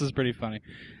is. This is pretty funny.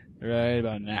 Right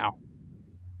about now.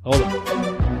 Hold on.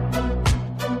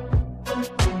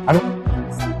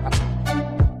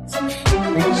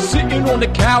 Sitting on the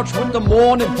couch with the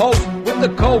morning post, with a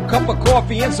cold cup of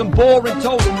coffee and some boring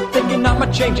toast. Thinking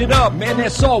I'ma change it up, man,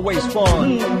 that's always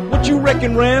fun. What you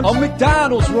reckon, Ram? A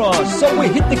McDonald's run. So we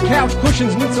hit the couch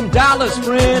cushions, need some dollars,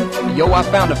 friend. Yo, I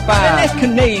found a five. Man, that's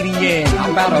Canadian.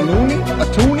 How about a loony, a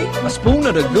toonie, a spoon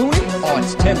of the Goonies? Oh,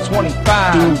 it's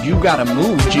 10.25. Dude, you gotta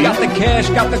move, G. Got the cash,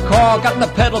 got the car, got the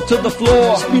pedal to the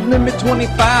floor. Speed limit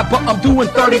 25, but I'm doing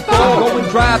 34. Going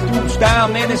drive-through style,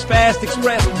 man, it's fast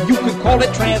express. You could call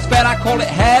it trans fat, I call it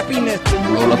happiness.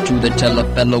 Roll up to the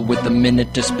telefella with a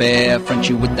minute to spare.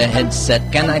 Frenchie with the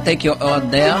headset, can I take your order?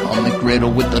 On the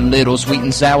griddle with the little sweet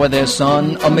and sour there,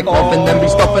 son. A McMuffin, then be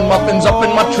stuffing muffins up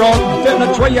in my trunk. Then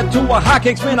a tray or two of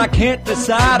hotcakes, man, I can't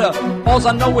decide. All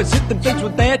I know is hit the dates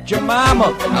with Aunt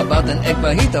Jemima. How about an egg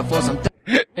fajita for some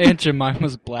Aunt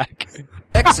Jemima's black.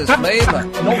 Texas flavor.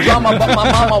 No drama, but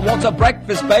my mama wants a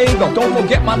breakfast bagel. Don't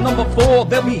forget my number 4,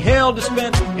 there'll be hell to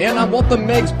spend. And I want the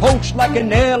eggs poached like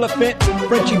an elephant.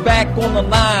 Frenchie back on the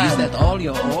line. Is that all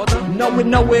your order? No,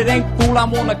 it ain't, fool. I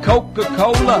want a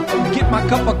Coca-Cola. Get my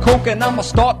cup of Coke and I'ma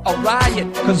start a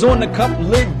riot. Cause on the cup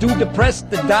lid do depress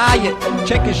the diet.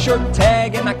 Check his shirt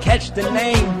tag and I catch the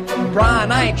name.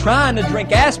 Brian, I ain't trying to drink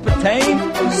aspartame.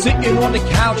 Sitting on the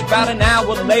couch about an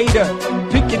hour later,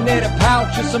 picking at a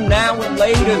pouch of some now and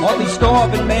later. Hardly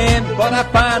starving, man, but I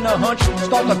find a hunch.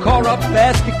 Start the car up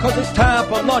fast because it's time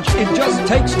for lunch. It just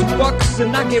takes $2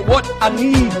 and I get what I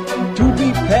need. 2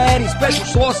 beef patty, special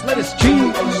sauce, lettuce,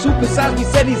 cheese. Supersize me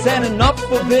said he's had enough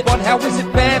of it. But how is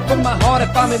it bad for my heart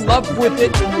if I'm in love with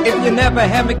it? If you never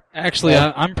have me. Actually,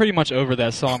 I'm pretty much over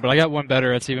that song, but I got one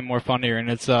better. It's even more funnier, and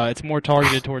it's more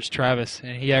targeted towards Travis,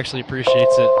 and he actually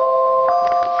appreciates it.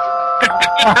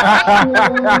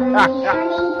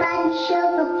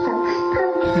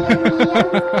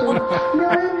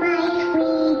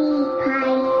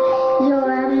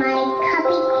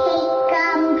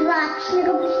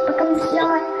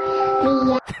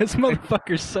 This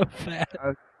motherfucker's so fat.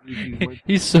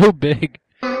 He's so big.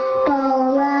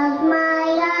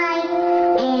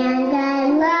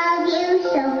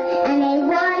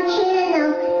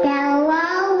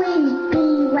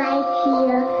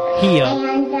 Here.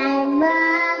 And I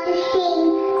love to sing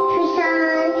three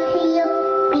songs to you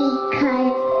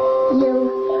because you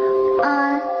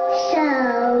are so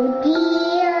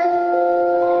dear.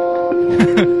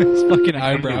 His fucking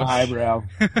eyebrows. Eyebrow.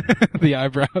 The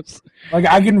eyebrows. Like,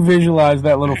 I can visualize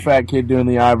that little fat kid doing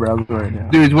the eyebrows right now.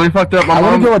 Dude, it's really fucked up. I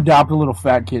want to go adopt a little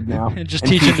fat kid now. And just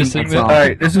teach him to sing that.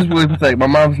 Alright, this is really pathetic. My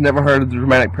mom's never heard of the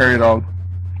dramatic prairie dog.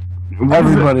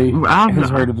 Everybody has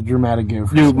heard of the dramatic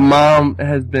goof. Dude, Mom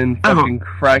has been fucking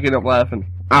cracking up laughing.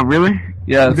 Oh, really?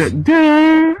 Yes.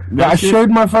 I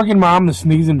showed my fucking mom the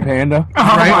sneezing panda.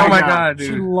 Oh my god, dude.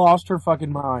 She lost her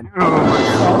fucking mind. Oh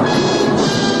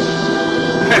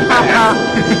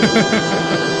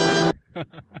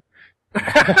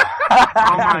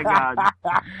my god.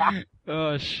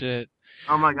 Oh shit.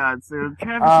 Oh my god, so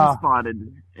Travis is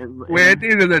spotted. We're at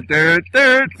the end of the third.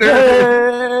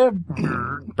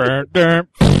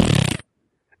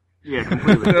 Yeah,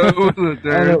 completely.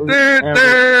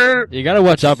 You gotta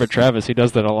watch out for Travis, he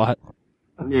does that a lot.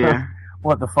 Yeah.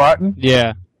 What, the farting?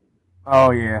 Yeah.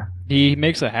 Oh, yeah. He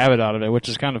makes a habit out of it, which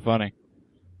is kind of funny.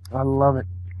 I love it.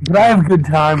 But I have good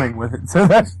timing with it, so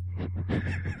that's...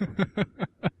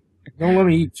 Don't let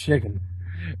me eat chicken.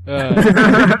 At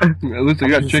least I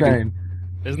got chicken. Saying.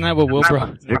 Isn't that what Will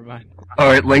brought? Never mind.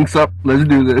 Alright, links up. Let's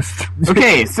do this.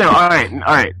 Okay, so,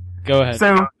 alright. Go ahead.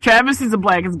 So, Travis is the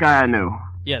blackest guy I know.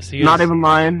 Yes, he is. Not even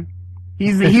lying.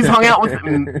 He's hung out with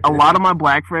a lot of my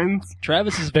black friends.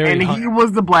 Travis is very And he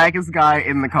was the blackest guy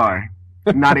in the car.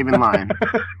 Not even lying.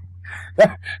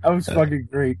 That was fucking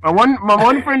great. My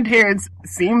one friend Terrence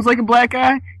seems like a black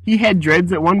guy. He had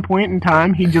dreads at one point in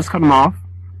time. He just cut them off.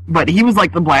 But he was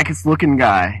like the blackest looking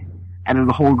guy out of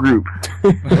the whole group.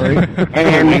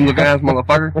 And look ass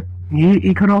motherfucker.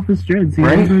 He cut off his dreads. He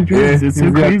has no dreads. Yeah, it's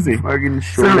so crazy.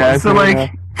 So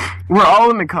like, we're all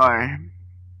in the car,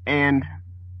 and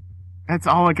that's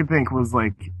all I could think was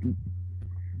like,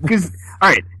 because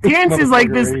alright, Terrence is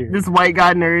like this white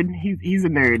guy nerd. He's a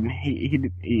nerd.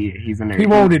 He's a nerd. He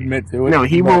won't admit to it. No,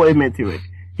 he won't admit to it.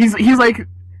 He's like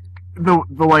the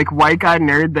like white guy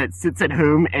nerd that sits at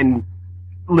home and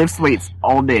lifts weights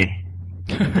all day.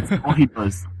 That's all he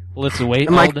does. Lifts weight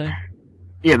and, like, all day?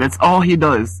 Yeah, that's all he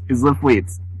does is lift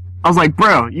weights. I was like,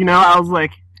 bro,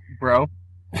 bro.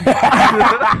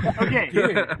 Okay.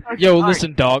 Yo,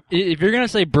 listen, dog. If you're gonna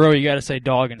say bro, you gotta say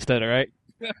dog instead, alright?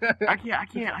 I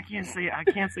can't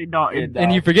say dog.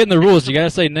 And you're forgetting the rules. You gotta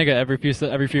say nigga every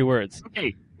few words.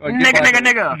 Okay.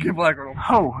 Nigga. Get black on them.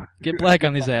 Ho. Get black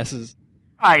on these asses.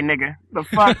 Alright, nigga. The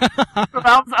fuck?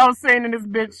 So I was saying to this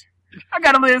bitch, I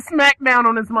got a little smack down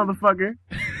on this motherfucker.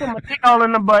 Put my dick all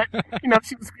in the butt. You know,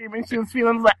 she was screaming, she was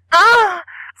feeling, I was like, ah!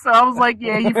 So I was like,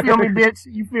 yeah, you feel me, bitch?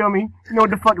 You feel me? You know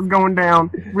what the fuck is going down?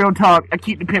 Real talk, I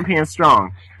keep the pimp hand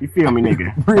strong. You feel me,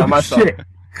 nigga? Real shit.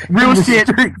 Real shit,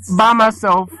 by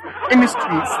myself, in the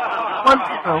streets, one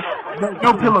pillow,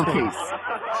 no pillowcase.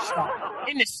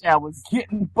 In the showers,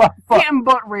 Getting butt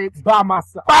raped by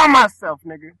myself. by myself,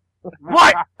 nigga.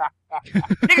 What?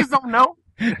 Niggas don't know.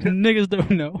 Niggas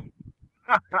don't know.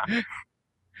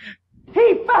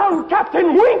 He found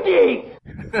Captain Winky!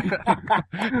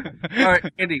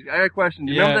 Alright, Andy, I got a question.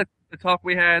 You Yeah. remember the talk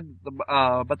we had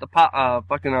about the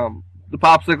the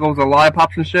popsicles and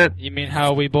lollipops and shit? You mean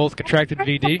how we both contracted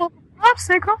VD?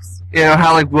 Popsicles? You know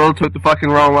how, like, Will took the fucking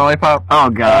wrong lollipop? Oh,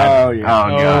 God. Oh, yeah. Oh,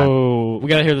 God. Oh, we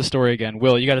gotta hear the story again.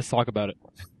 Will, you gotta talk about it.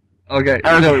 Okay.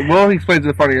 No, Will explains it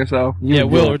in front of yourself. Yeah,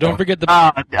 Will, don't forget the...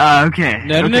 Okay.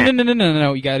 No, okay.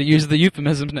 no, you gotta use the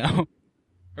euphemisms now.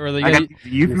 Or the... I got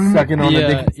you Sucking on the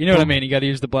Yeah, dick. you know what I mean. You gotta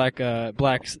use the black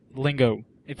lingo,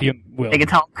 if you will. Nigga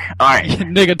talk. Alright.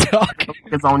 Nigga talk.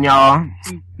 It's on y'all.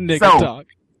 Nigga So, talk.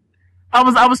 I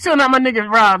was chilling at my nigga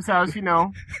Rob's house, you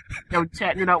know,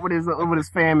 chatting it up with his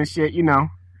fam and shit, you know,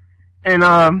 and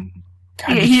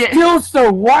he Still so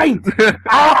white.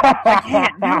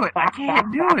 I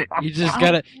can't do it. You just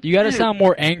gotta sound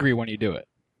more angry when you do it.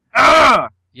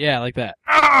 Yeah, like that.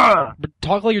 But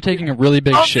talk like you're taking a really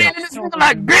big I'm shit. saying this nigga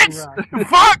like, bitch,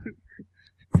 fuck,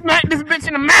 smack this bitch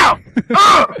in the mouth.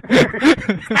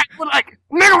 Smack with like,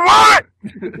 nigga what?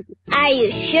 Are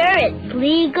you sure it's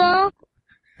legal?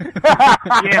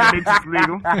 Yeah, bitch, it's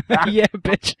legal. Yeah,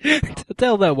 bitch.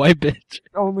 Tell that white bitch.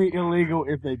 Only illegal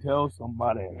if they tell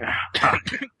somebody.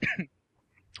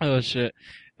 Oh shit.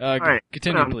 Alright,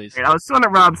 Continue, please. I was chilling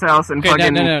at Rob's house and Okay,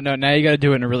 fucking. no. Now you gotta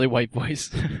do it in a really white voice.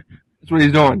 That's what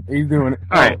he's doing. He's doing it.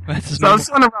 Alright, That's his so I was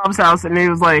chilling at Rob's house and he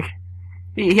was like,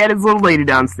 he had his little lady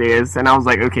downstairs and I was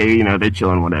like, okay, you know, they're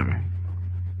chilling, whatever.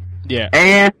 Yeah.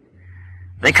 And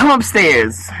they come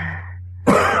upstairs.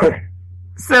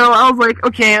 So I was like,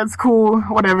 okay, it's cool,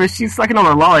 whatever. She's sucking on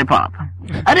a lollipop.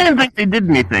 I didn't think they did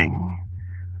anything.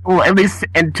 Well, at least,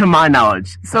 and to my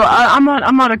knowledge. So I'm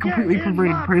not a completely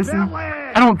perverted person.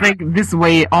 I don't think this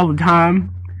way all the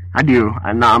time. I do.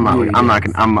 I'm not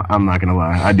gonna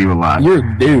lie. I do a lot. You're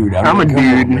a dude. I'm a come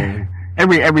dude. on, man.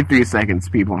 Every 3 seconds,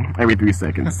 people. Every 3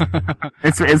 seconds.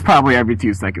 It's probably every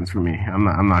 2 seconds for me.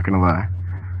 I'm not gonna lie.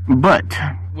 But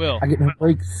Will. I get no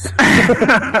breaks.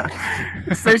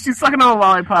 so she's sucking on a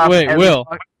lollipop. Wait, and- Will.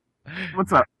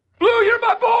 What's up? Blue, you're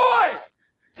my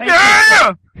boy!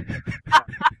 Yeah!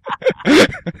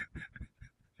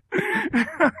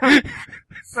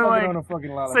 So Sucking like, on a fucking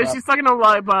so lollipop. she's sucking on a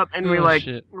lollipop, and Oh,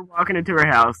 shit. we're walking into her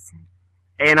house,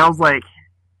 and I was like,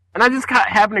 and I just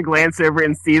happened to glance over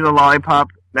and see the lollipop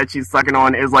that she's sucking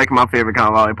on is like my favorite kind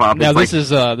of lollipop. Now It's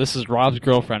this like, is Rob's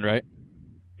girlfriend, right?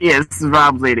 yeah, this is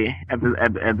Rob's lady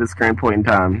at this current point in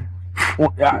time.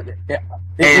 Well,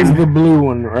 it was the blue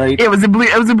one, right? It was a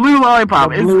blue lollipop.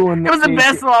 The blue one It was the is-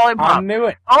 best lollipop. I knew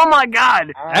it. Oh my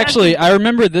god! Actually, I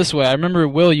remember it this way. I remember,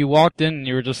 Will, you walked in and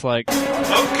you were just like,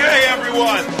 Okay,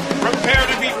 everyone, prepare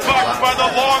to be fucked by the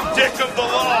long dick of the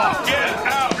law. Get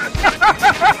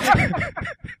out.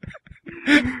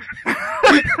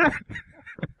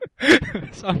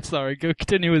 I'm sorry, go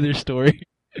continue with your story.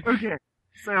 Okay,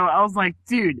 so I was like,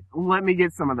 dude, let me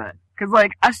get some of that. Cause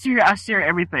like I share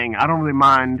everything. I don't really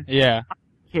mind, Yeah.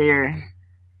 care,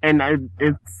 and I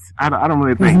don't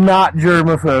really He's think. not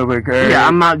germophobic, right? Yeah,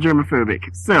 I'm not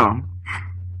germophobic. So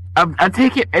I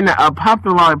take it and I pop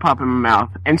the lollipop in my mouth,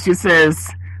 and she says,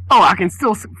 "Oh, I can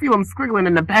still feel them squiggling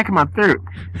in the back of my throat,"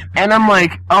 and I'm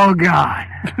like, "Oh God,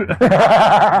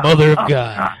 Mother of Oh,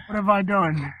 God. what have I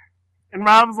done?" And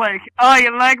Rob's like, "Oh,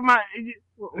 you like my?"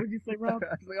 What did you say, Rob?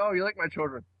 I was like, oh, you like my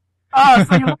children. Oh,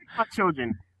 so you like my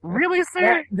children? Really,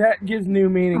 sir? That gives new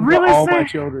meaning Really, to all sir? my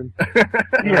children.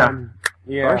 Yeah.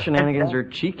 Yeah. Our shenanigans are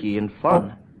cheeky and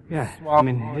fun. Yeah. I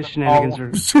mean, his shenanigans are...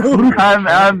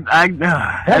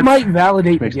 That might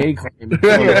validate the gay claim.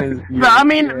 Yeah. I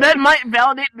mean, that might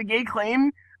validate the gay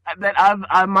claim that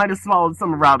I might have swallowed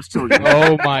some of Rob's children.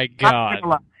 Oh my God.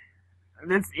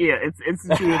 It's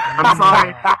the truth. I'm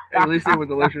sorry. At least it was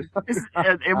delicious.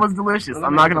 It was delicious.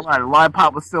 I'm not gonna lie. The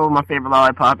lollipop was still my favorite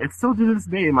lollipop. It's still to this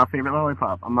day my favorite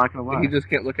lollipop. I'm not gonna lie. You just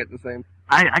can't look at the same.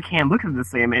 I can't look at it the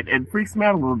same. It freaks me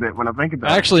out a little bit when I think about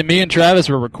it. Actually, me and Travis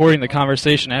were recording the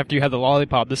conversation after you had the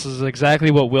lollipop. This is exactly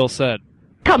what Will said.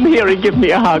 Come here and give me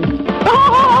a hug.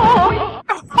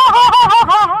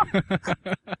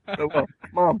 Oh,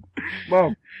 well,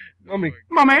 Mommy.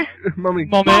 Mommy.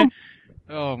 Mommy.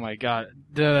 Oh my god.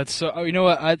 Dude, that's so. Oh, you know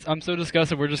what? I'm so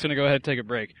disgusted. We're just gonna go ahead and take a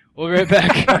break. We'll be right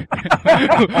back.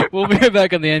 We'll be right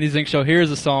back on the Andy Zink Show.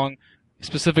 Here's a song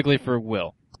specifically for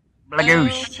Will. Oh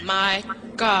my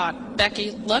god,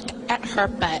 Becky, look at her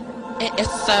butt. It is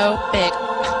so big.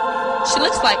 She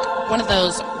looks like one of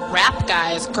those rap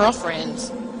guys'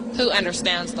 girlfriends. Who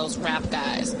understands those rap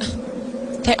guys?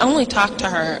 They only talk to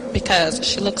her because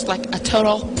she looks like a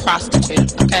total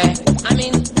prostitute, okay? I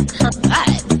mean, her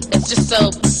butt is just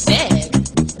so big.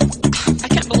 I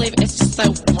can't believe it's just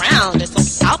so round. It's like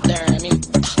out there. I mean,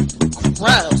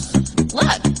 gross.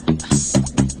 Look.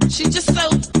 She's just so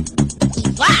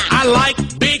black. I like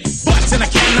big butts and I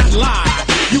cannot lie.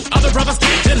 You other brothers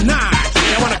can't deny.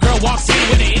 Now when a girl walks in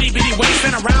with an itty bitty waist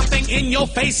and a round thing in your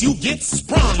face, you get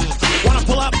sprung. Wanna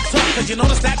pull up tough cause you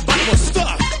notice that butt was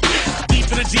stuffed deep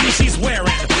in the jeans she's wearing.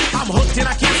 I'm hooked and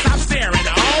I can't stop staring.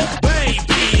 Oh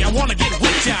baby, I wanna get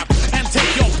with ya and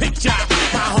take your picture.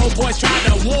 My homeboys tried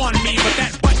to warn me, but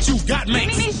that butt you got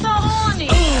makes me so horny.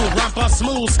 Ooh, rumpa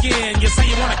smooth skin. You say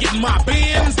you wanna get in my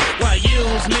bins? Well,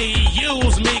 use me,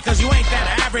 cause you ain't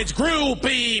that average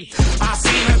groupie. I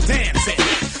seen her dancing.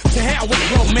 To hell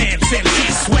with romancing.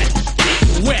 She's sweat,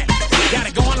 wet, got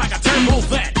it going like a turbo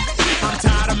vet. I'm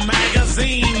tired of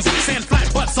magazines saying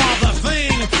flat butts are the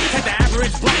thing. Take the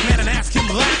average black man and ask him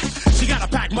that. She gotta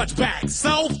pack much back.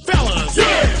 So fellas,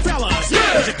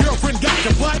 has your girlfriend got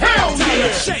your butt? Hell tell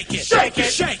her shake it, shake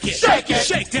it, shake it, shake it,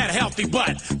 shake that healthy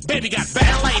butt. Baby got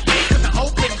ballet feet with the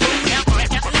open booty.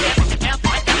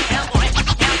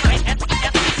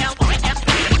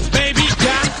 Baby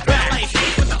got ballet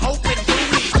feet with the open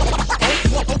booty.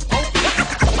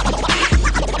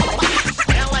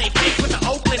 Ballet feet with the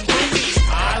open booty.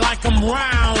 I like them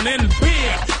round and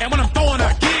big, and when I'm throwing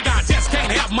a gig, I just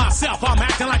can't help myself. I'm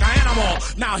acting like an animal.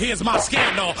 Now here's my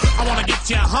scandal. I wanna get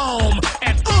you home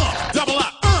and double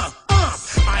up.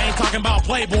 I ain't talking about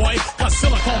Playboy, cause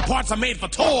silicone parts are made for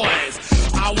toys.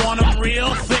 I want them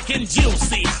real thick and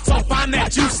juicy, so find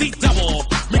that juicy double.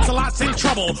 Mix a lot's in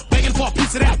trouble, begging for a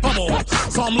piece of that bubble.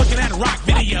 So I'm looking at rock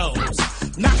videos.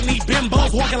 Knock knee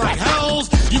bimbos walking like hoes.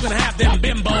 You can have them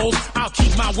bimbos, I'll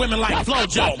keep my women like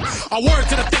Flojo. A word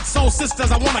to the thick soul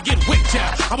sisters, I wanna get with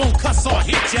ya. I won't cuss or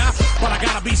hit ya, but I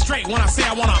gotta be straight when I say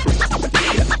I wanna.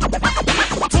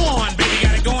 Come on, baby,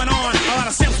 got it going on. A lot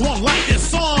of simps won't like this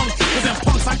song, cause them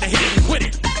punks like to hit it and quit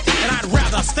it. And I'd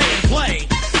rather stay and play,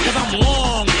 cause I'm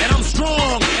long and I'm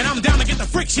strong and I'm down to get the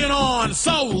friction on.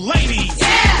 So ladies, do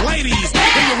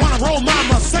you wanna roll my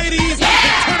Mercedes?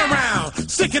 Then turn around,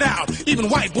 stick it out. Even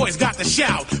white boys got the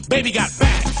shout. Baby got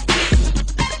back.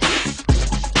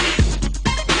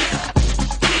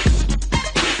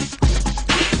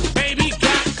 Baby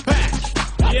got back.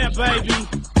 Yeah, baby.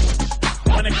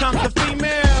 When it comes to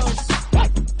females,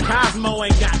 Cosmo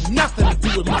ain't got nothing to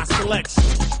do with my selection.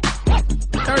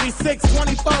 36,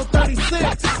 24,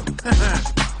 36.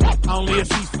 Only if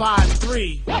she's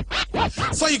 5'3".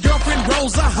 So your girlfriend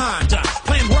rolls a Honda,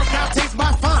 playing workout tapes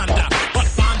by Fonda. But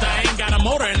Fonda ain't got a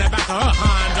motor in the back of her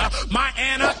Honda. My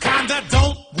Anaconda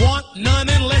don't want none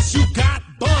unless you got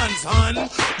buns, hun.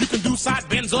 You can do side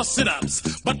bends or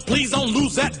sit-ups, but please don't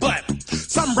lose that butt.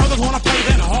 Some brothers wanna play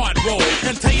that hard role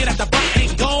and tell you that the butt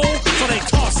ain't gold, so they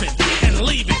toss it and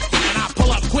leave it, and I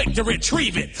pull up quick to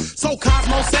retrieve it. So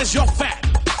Cosmo says you're fat.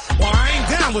 Well, I ain't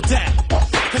down with that,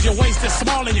 cause your waist is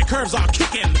small and your curves are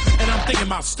kicking, and I'm thinking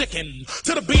about sticking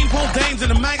to the beanpole dames in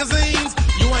the magazines.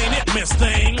 You ain't it, miss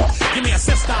thing. Give me a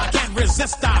sister, I can't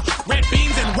resist her. Red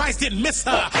beans and rice didn't miss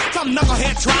her. Some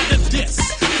knucklehead tried to diss,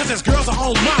 cause his girls are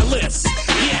on my list.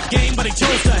 He had game, but he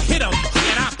chose to hit him,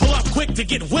 and I pull up quick to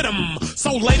get with him.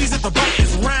 So ladies, if the butt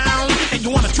is round and you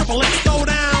want a triple X throw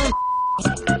down,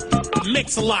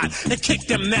 mix a lot and kick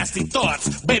them nasty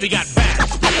thoughts. Baby got back.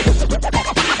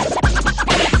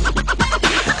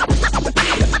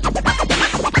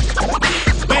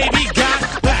 Baby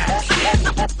got back.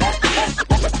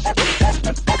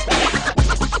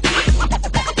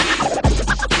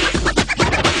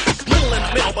 Little in the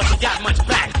middle, but she got much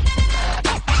back.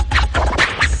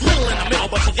 Little in the middle,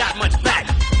 but she got much back.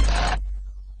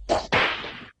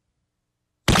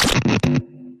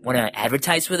 Wanna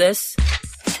advertise with us?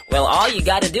 Well, all you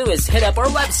gotta do is hit up our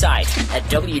website at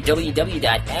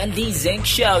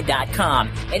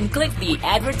www.andyzinkshow.com and click the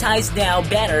Advertise Now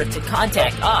banner to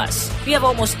contact us. We have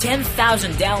almost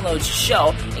 10,000 downloads a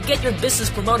show and get your business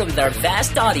promoted with our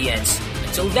vast audience.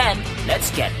 Until then,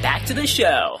 let's get back to the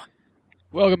show.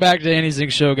 Welcome back to the Andy Zink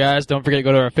Show, guys. Don't forget to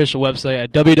go to our official website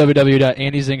at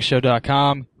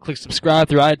www.andyzinkshow.com. Click subscribe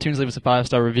through iTunes, leave us a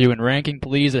 5-star review and ranking,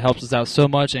 please. It helps us out so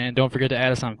much. And don't forget to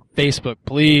add us on Facebook,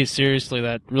 please. Seriously,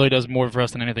 that really does more for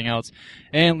us than anything else.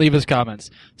 And leave us comments.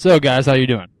 So, guys, how you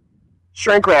doing?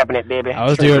 Shrink wrapping it, baby. I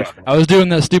was doing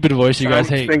that stupid voice you guys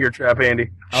hate. Finger trap, Andy.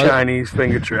 Chinese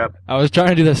finger trap. I was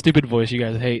trying to do that stupid voice you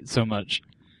guys hate so much,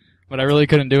 but I really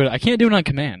couldn't do it. I can't do it on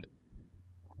command.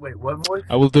 Wait, what voice?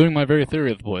 I was doing my very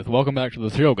serious voice. Welcome back to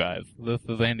the show, guys. This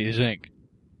is Andy Zink.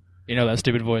 You know that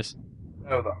stupid voice?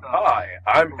 Hi,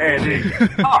 I'm Andy.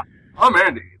 Hi, I'm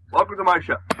Andy. Welcome to my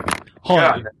show.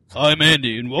 Hi, I'm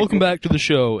Andy, and welcome back to the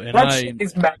show. And That shit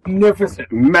is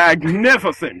magnificent.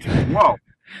 Magnificent. Whoa.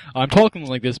 I'm talking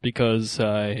like this because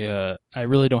I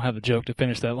really don't have a joke to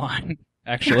finish that line,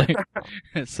 actually.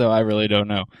 So I really don't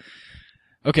know.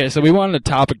 Okay, so we wanted a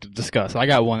topic to discuss. I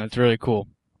got one that's really cool.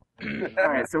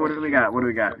 Alright, so what do we got?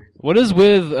 What is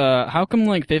with, how come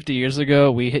like 50 years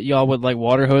ago we hit y'all with like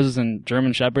water hoses and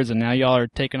German Shepherds and now y'all are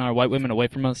taking our white women away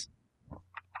from us?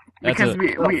 Because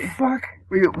we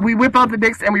whip out the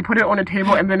dicks and we put it on the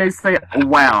table and then they say,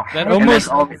 wow. That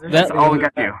almost, that's all we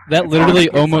got to do. That literally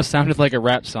almost sounded like a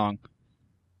rap song.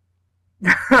 We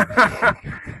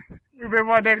whip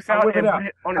our dicks out and put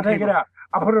it on the table.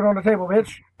 I put it on the table,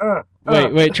 bitch.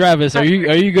 Wait, Travis, are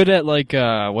you good at like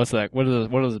what's that? What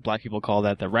does black people call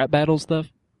that? The rap battle stuff?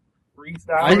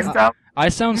 Freestyle. I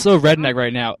sound so redneck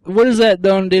right now. What is that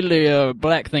done diddly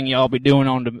black thing y'all be doing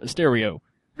on the stereo?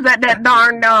 That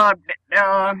darn that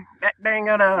dang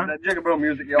that jigaboo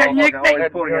music y'all always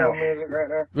putting out.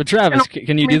 But Travis,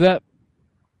 can you do that?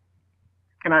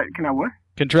 Can I what?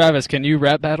 Can you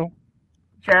rap battle?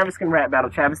 Travis can rap battle.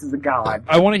 Travis is a god.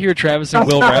 I want to hear Travis and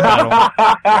Will rap battle.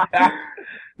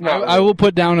 I will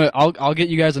put down I'll get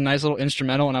you guys a nice little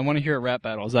instrumental, and I want to hear a rap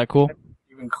battle. Is that cool?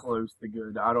 Even close to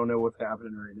good. I don't know what's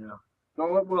happening right now.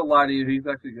 Don't let Will lie to you. He's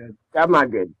actually good. I'm not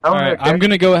good. All right, I'm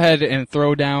gonna go ahead and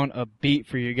throw down a beat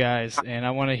for you guys, and I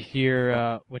want to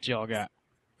hear what y'all got.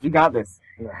 You got this.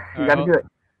 You got to do it.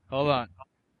 Hold on.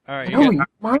 All right, you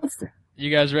monster.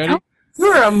 You guys ready?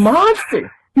 You're a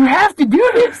monster. You have to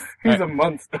do this. He's a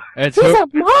monster. He's a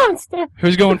monster.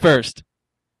 Who's going first?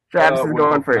 Travis is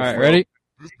going first. All right, ready?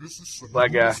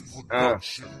 Black guy. Get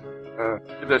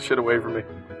that shit away from me.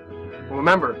 Well,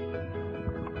 remember,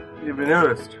 you've been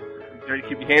noticed. You gotta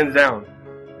keep your hands down.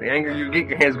 The anger you get,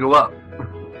 your hands go up.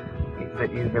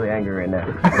 He's really angry right now.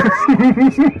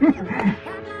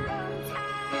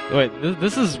 Wait,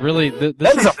 this is really...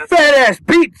 That is a fat-ass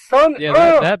beat, son!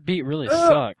 Yeah, that beat really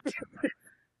sucked.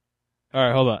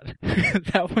 Alright, hold on.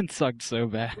 That one sucked so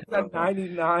bad. That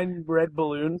 99 red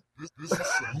balloon.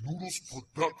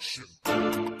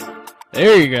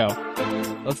 There you go.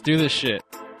 Let's do this shit.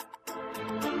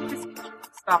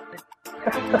 Stop it.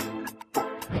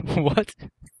 What?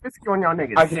 It's going on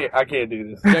niggas. I can't do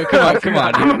this. No, come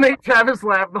on. I'm gonna make Travis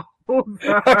laugh the whole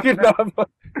time.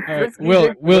 Alright,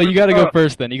 Will, you gotta go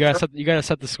first then. You gotta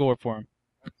set the score for him.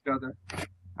 Let's go there.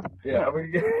 Yeah.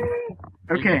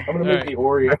 Okay. I'm gonna make the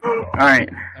Oreo. Alright.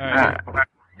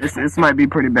 This might be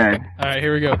pretty bad. Alright,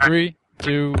 here we go. 3,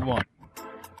 2, 1.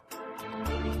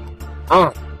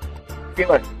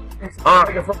 Feel it.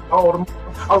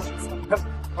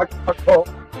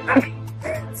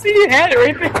 See, you had it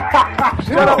right there.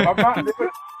 Shut up. I'm not doing it.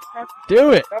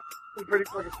 Do it. That's pretty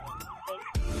fucking...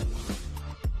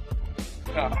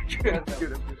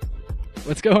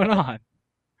 What's going on?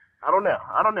 I don't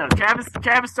know. Travis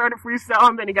started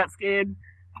freestyling, then he got scared.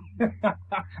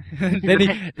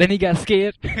 then he got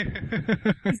scared.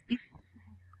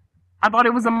 I thought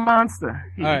it was a monster.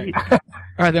 All right,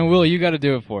 then Will, you got to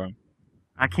do it for him.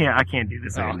 I can't do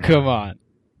this right now. Come on.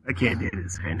 I can't do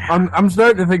this right now. I'm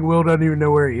starting to think Will doesn't even know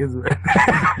where he is right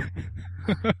now.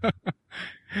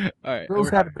 All right. Will's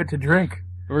had a bit to drink.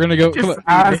 We're gonna go. His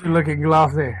eyes are looking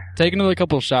glossy. Take another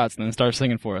couple of shots and then start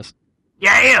singing for us.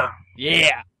 Yeah.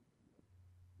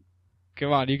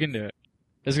 Come on, you can do it.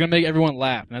 This is gonna make everyone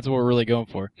laugh, and that's what we're really going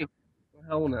for.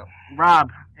 Hell no.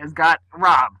 Rob.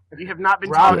 You have not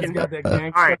been talking. Got that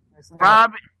gangster. All right.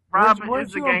 Rob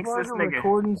is the gangster nigga.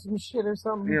 Recording some shit or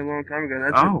something? Yeah, a long time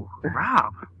ago.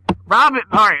 Rob.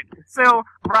 Alright. So,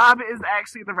 Rob is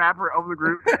actually the rapper of the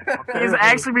group. He's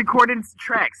actually recorded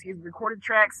tracks. He's recorded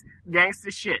tracks,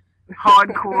 gangster shit.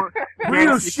 Hardcore,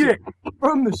 real shit.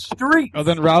 From the street. Oh,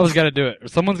 then Rob's gotta do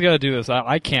it. Someone's gotta do this.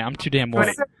 I can't. I'm too damn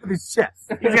white. With his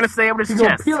chest. He's gonna say it with his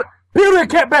chest. Peel that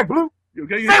cat back, Blue. Say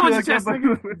it with your chest,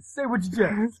 nigga. Say it with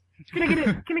your chest. Can I get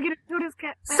it? Do this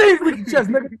cat? Say it with your chest,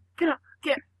 nigga. Can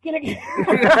I get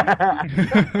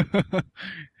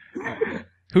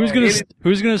Who's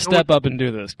gonna step up and do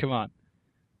this? Come on.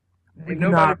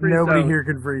 Nobody here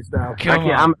can freestyle.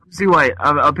 I'm too white.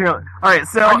 Apparently. All right,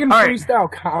 so I can all right.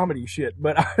 freestyle comedy shit,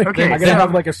 but I Okay, gotta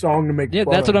have like a song to make. Yeah,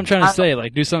 fun that's of. what I'm trying to say.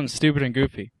 Like, do something stupid and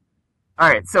goofy. All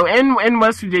right, so in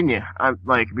West Virginia,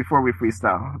 like before we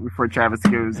freestyle, before Travis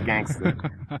goes gangster.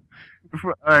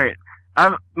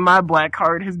 My black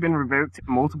card has been revoked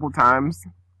multiple times,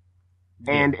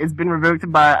 and it's been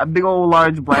revoked by a big old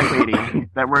large black lady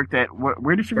that worked at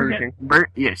where did she work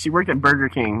at? She worked at Burger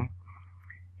King,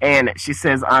 and she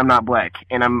says I'm not black,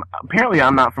 and I'm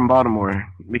not from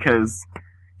Baltimore because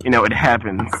it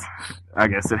happens. I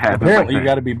guess it happens. Apparently, like you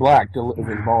got to be black to live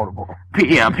in Baltimore.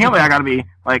 Yeah, apparently I got to be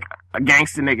like a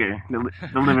gangster nigga to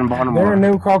live in Baltimore. There are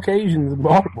no Caucasians in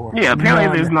Baltimore. Yeah,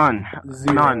 apparently there's none.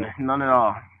 Zero. None at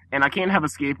all. And I can't have a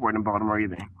skateboard in Baltimore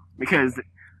either. Because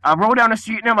I roll down the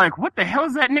street and I'm like, what the hell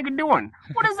is that nigga doing?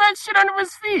 What is that shit under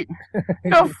his feet?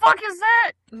 The fuck is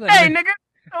that? Hey, nigga,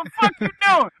 the fuck you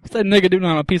doing? What's that nigga doing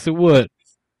on a piece of wood?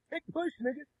 Kick push,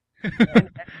 nigga. And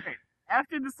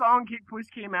after the song Kick Push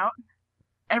came out,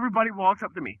 everybody walks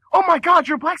up to me. Oh my god,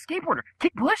 you're a black skateboarder.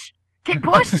 Kick Push? Kick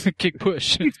Push? Kick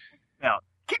Push. Kick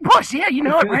Push, yeah, you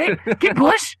know it, right? Kick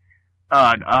Push?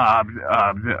 Yeah,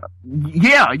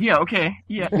 okay.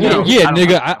 Yeah,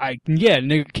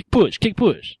 nigga, kick push.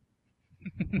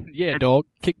 Yeah, dog,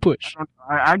 kick push.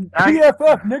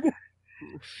 PFF, nigga.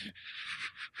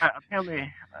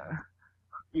 Apparently,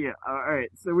 yeah,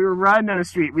 alright, so we were riding down the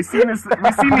street, we seen these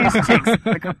chicks in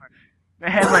the car that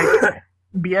had like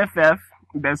BFF,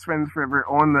 best friends forever,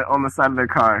 on the side of their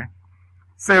car.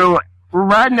 So, we're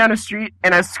riding down the street,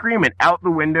 and I scream it out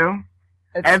the window.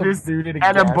 At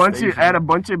a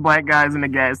bunch of black guys in the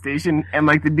gas station, and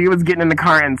like the dude was getting in the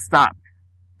car and stopped,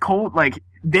 cold, like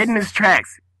dead in his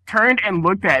tracks, turned and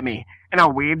looked at me, and I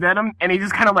waved at him, and he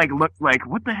just kind of like looked like,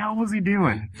 what the hell was he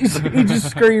doing? He just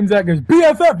screams out, goes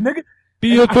BFF, nigga,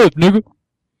 BFF, nigga.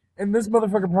 And this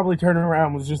motherfucker probably turned around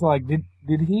and was just like, did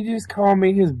he just call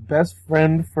me his best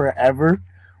friend forever?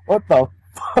 What the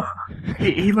fuck?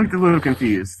 He looked a little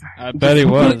confused. I bet he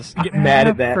was. Get mad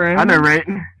at that. I know, right?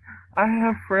 I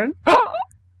have friends.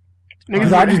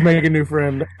 Niggas, I just make a new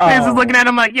friend. Niggas is looking at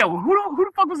him like, yo, who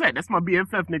the fuck was that? That's my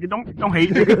BFF, nigga. Don't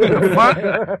hate, nigga. The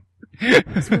fuck?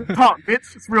 It's real talk,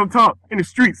 bitch. It's real talk in the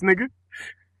streets, nigga.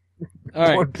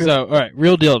 All right,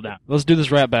 real deal now. Let's do this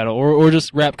rap battle, or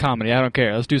just rap comedy. I don't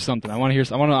care. Let's do something. I want to hear.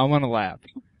 I want to laugh.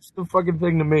 It's the fucking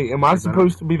thing to me. Am I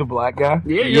supposed to be the black guy?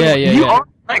 Yeah. You are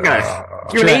the black guy.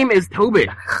 Your name is Toby.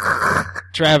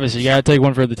 Travis, you gotta take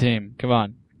one for the team. Come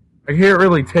on. I can't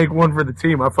really take one for the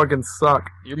team. I fucking suck.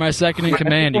 You're my second in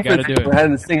command. You gotta do it. I had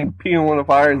to sing "Pee on the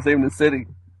Fire" and save the city.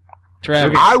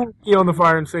 Travis, I will pee on the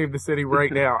fire and save the city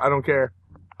right now. I don't care.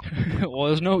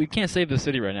 Well, you can't save the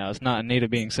city right now. It's not in need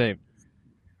of being saved.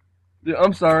 Dude,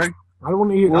 I'm sorry. I don't want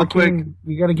to hear. Real quick,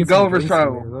 you gotta get Gulliver's some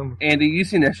Travels. Andy, you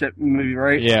seen that shit movie,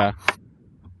 right? Yeah.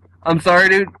 I'm sorry,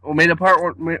 dude. What made the part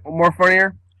more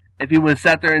funnier? If he would have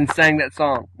sat there and sang that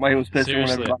song while he was pissing.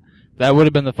 Seriously. That would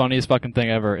have been the funniest fucking thing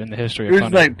ever in the history of It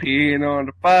was funny. like peeing on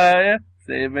the fire,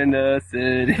 saving the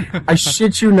city. I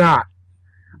shit you not.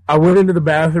 I went into the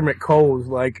bathroom at Kohl's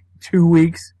like 2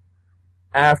 weeks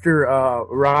after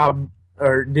Rob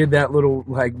did that little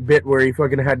like bit where he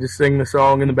fucking had to sing the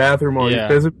song in the bathroom while he was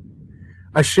pissing.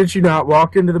 I shit you not,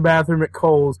 walked into the bathroom at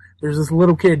Kohl's. There's this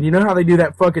little kid. You know how they do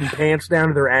that fucking pants down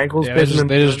to their ankles? Yeah,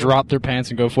 they just drop their pants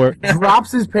and go for it.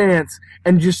 Drops his pants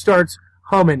and just starts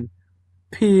humming.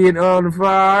 Peeing on the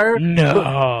fire.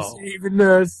 No. Saving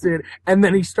the city. And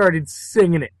then he started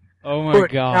singing it. Oh my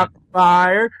Putting god. out the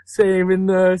fire, saving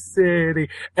the city.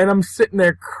 And I'm sitting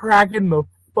there cracking the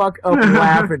fuck up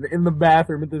laughing in the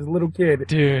bathroom with this little kid.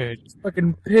 Dude. Just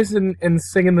fucking pissing and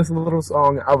singing this little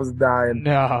song. I was dying.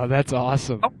 No, that's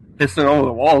awesome. Pissing over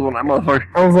the walls on that motherfucker.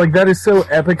 I was like, that is so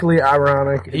epically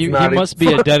ironic. He must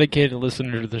be a dedicated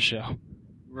listener to the show.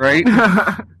 Right?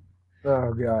 Oh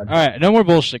god. Alright, no more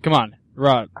bullshit. Come on.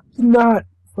 Rod. Not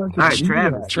fucking. Alright,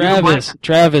 Travis. Travis.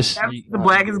 Travis, the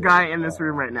blackest guy in this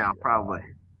room right now, probably.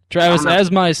 Travis,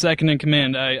 as my second in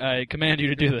command, I command you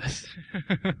to do this.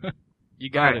 You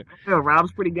got it. I feel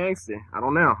Rob's pretty gangster. I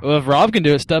don't know. Well, if Rob can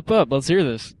do it, step up. Let's hear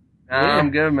this. I'm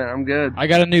good, man. I'm good. I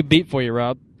got a new beat for you,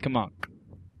 Rob. Come on.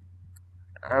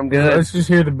 I'm good. Let's just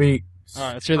hear the beat.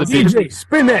 Alright, let's hear the beat. DJ,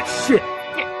 spin that shit.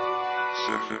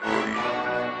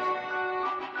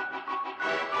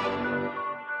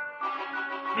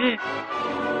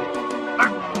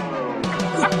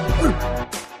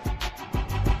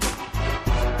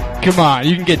 Come on,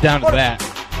 you can get down to that.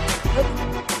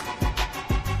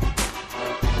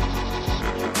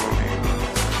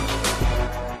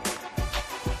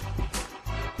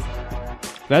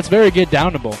 That's very get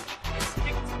downable.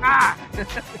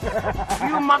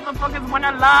 You motherfuckers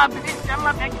wanna lie, bitch. I'm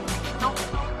not that. Don't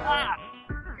lie.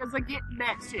 Because I get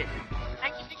that shit.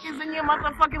 Like, niggas in your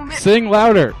motherfucking lips. Sing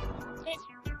louder.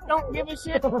 Don't give a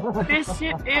shit. This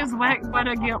shit is whack, but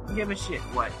I give a shit.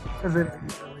 What? It's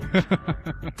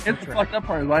the fucked up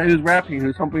part. While he was rapping, he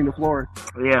was humping the floor.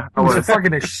 Yeah, I was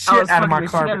fucking the shit out of my Shit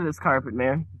out carpet. of this carpet,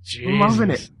 man. Jesus. I'm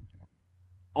loving it.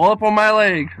 All up on my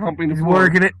leg, humping the He's floor.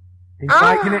 working it. He's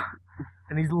liking it.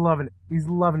 And he's loving it. He's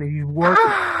loving it. He's working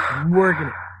it. He's working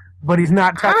it. But he's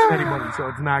not touching anybody, so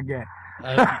it's not gay.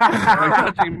 You're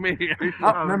touching me.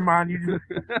 Oh, never mind. You just,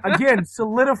 again,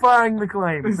 solidifying the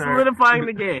claim, sir. Solidifying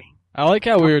the gay. I like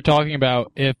how we were talking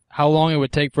about how long it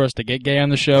would take for us to get gay on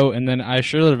the show, and then I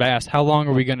should have asked, how long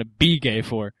are we going to be gay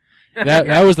for?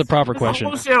 That was the proper question.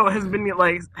 The whole show has been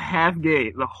like half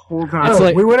gay the whole time.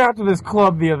 Oh, we went out to this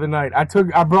club the other night. I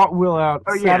brought Will out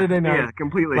Saturday night, yeah,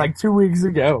 completely. like 2 weeks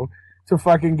ago, to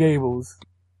fucking Gables,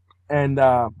 and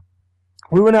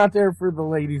we went out there for the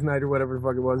ladies' night or whatever the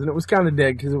fuck it was, and it was kind of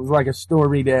dead because it was like a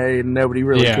stormy day and nobody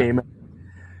really came.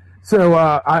 So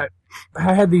I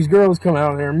had these girls come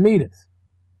out there and meet us,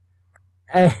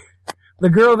 and the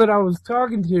girl that I was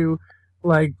talking to,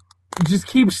 like, just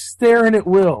keeps staring at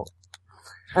Will.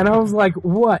 And I was like,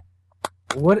 what?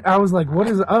 What? I was like, what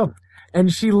is up? And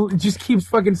she just keeps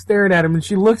fucking staring at him, and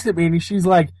she looks at me, and she's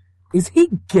like, is he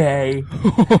gay?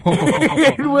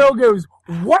 And Will goes,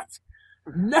 what?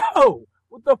 No!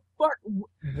 What the fuck?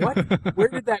 What? Where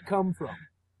did that come from?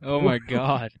 Oh my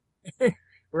god.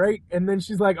 Right? And then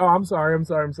she's like, oh, I'm sorry.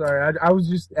 I was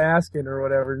just asking or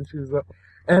whatever. And she was like,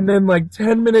 and then like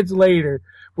 10 minutes later,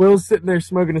 Will's sitting there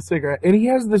smoking a cigarette, and he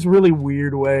has this really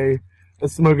weird way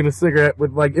of smoking a cigarette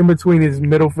with like in between his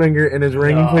middle finger and his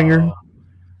ring finger.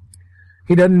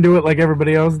 He doesn't do it like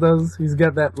everybody else does. He's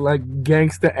got that like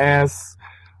gangsta ass,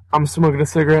 I'm smoking a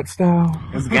cigarette style.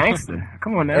 It's gangster.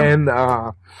 Come on now. And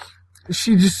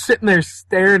she's just sitting there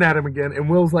staring at him again, and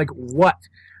Will's like, what?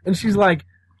 And she's like,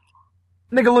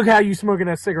 nigga, look how you smoking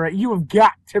that cigarette. You have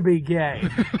got to be gay.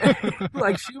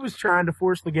 Like, she was trying to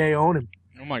force the gay on him.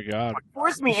 Oh my god.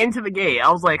 Forced me into the gay.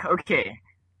 I was like, okay,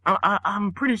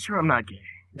 I'm pretty sure I'm not gay.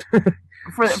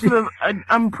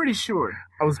 I'm pretty sure.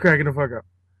 I was cracking the fuck up.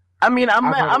 I mean,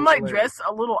 I'm like dressed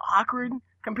a little awkward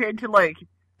compared to like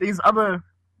these other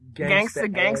gangster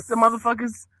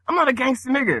motherfuckers. I'm not a gangster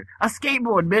nigga. I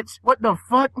skateboard, bitch. What the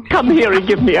fuck? Come here and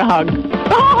give me a hug.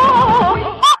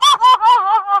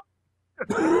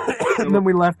 And then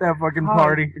we left that fucking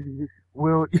party.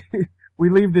 We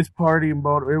leave this party in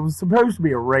Baltimore. It was supposed to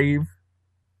be a rave.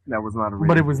 That was not a rave.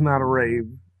 But it was not a rave.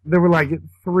 There were like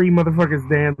 3 motherfuckers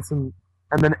dancing,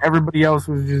 and then everybody else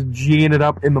was just G'ing it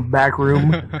up in the back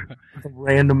room with a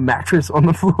random mattress on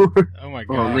the floor. Oh my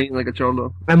god. Oh, leaning like a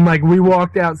cholo. And like, we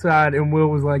walked outside, and Will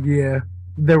was like, yeah,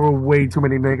 there were way too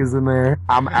many niggas in there.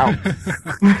 I'm out.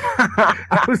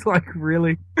 I was like,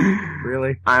 really?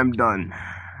 Really? I'm done.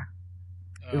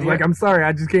 It was like, I'm sorry,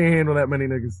 I just can't handle that many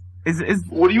niggas.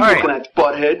 What are you looking at,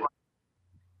 butthead?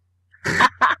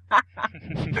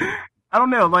 I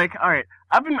don't know, like, alright.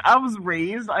 I was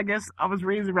raised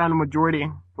around a majority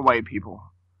of white people.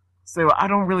 So I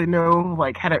don't really know,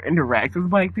 like, how to interact with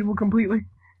white people completely.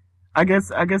 I guess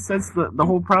that's the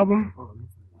whole problem.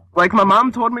 Like, my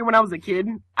mom told me when I was a kid,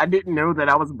 I didn't know that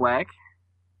I was black.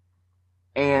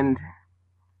 And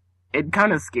it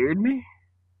kind of scared me.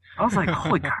 I was like,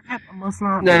 holy crap, I must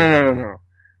not. No.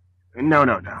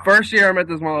 First year I met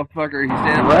this motherfucker, he's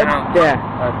standing by my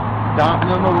house. Stomping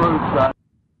on the roadside.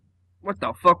 What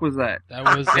the fuck was that? That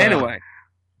was Anyway.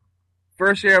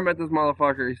 First year I met this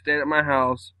motherfucker, he stayed at my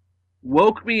house,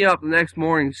 woke me up the next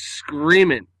morning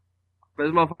screaming. But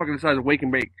this motherfucker decides to wake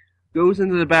and bake. Goes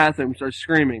into the bathroom, starts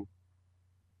screaming.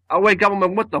 I wake up, I'm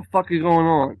like, what the fuck is going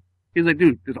on? He's like,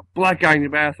 dude, there's a black guy in your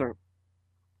bathroom.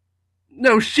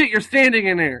 No shit, you're standing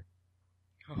in there.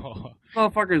 Oh.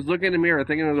 Motherfucker's looking in the mirror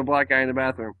thinking there's a black guy in the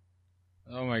bathroom.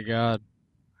 Oh my god.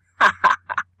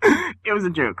 It was a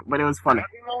joke, but it was funny.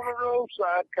 Cotton on the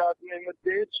roadside, cotton in the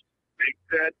ditch. Big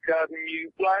fat cotton,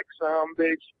 you black some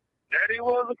bitch. Daddy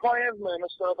was a Klansman, a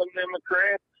Southern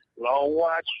Democrat. Long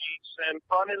white sheets and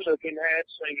funny looking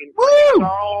hats, singing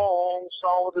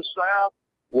song of the South.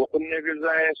 Whoop a nigger's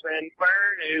ass and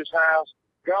burn his house.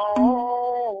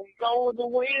 Gone, go with the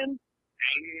wind.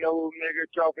 Ain't no nigger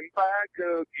talking back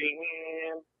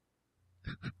again.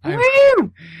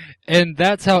 And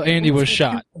that's how Andy was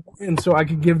shot. And so I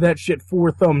could give that shit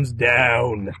 4 thumbs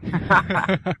down.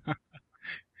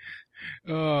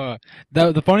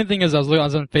 The funny thing is, I was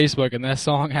on Facebook, and that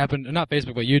song happened, not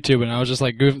Facebook, but YouTube, and I was just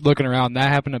like looking around, and that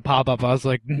happened to pop up. I was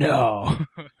like, no.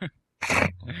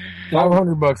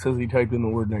 $500 says he typed in the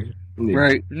word nigger.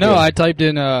 Right. No, I typed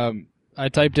in I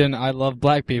typed in "I love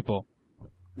black people."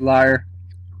 Liar.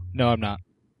 No, I'm not.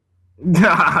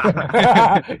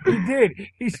 He did.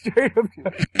 He straight up.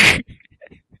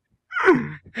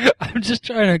 I'm just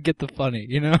trying to get the funny,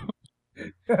 you know?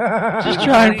 Just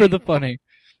trying for the funny.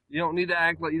 You don't need to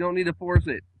act like you don't need to force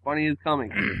it. Funny is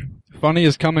coming. Funny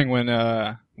is coming when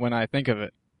I think of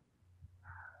it.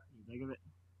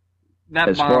 That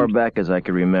As far back as I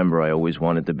can remember, I always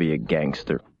wanted to be a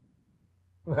gangster.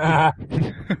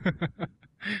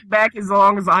 Back as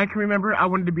long as I can remember, I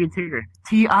wanted to be a Tigger.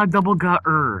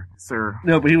 T-I-double-G-R, sir.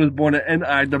 No, but he was born at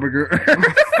N-I-double-G.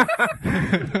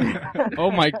 Oh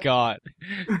my god.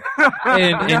 You know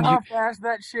And how you, fast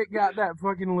that shit got that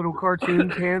fucking little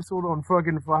cartoon canceled on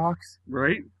fucking Fox?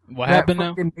 Right? what That happened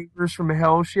now? fucking Neighbors from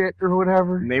Hell shit or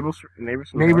whatever. Neighbors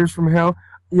Neighbors from Hell.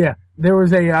 Yeah, there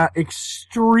was a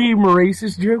extreme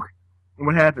racist joke.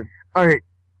 What happened? All right,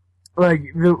 like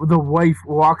the wife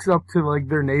walks up to like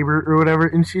their neighbor or whatever,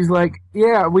 and she's like,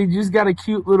 "Yeah, we just got a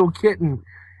cute little kitten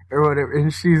or whatever,"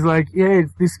 and she's like, "Yeah,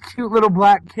 it's this cute little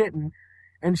black kitten,"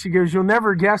 and she goes, "You'll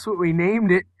never guess what we named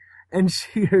it," and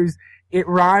she goes, "It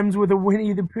rhymes with a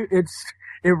Winnie the Pooh.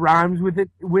 It rhymes with a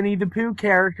Winnie the Pooh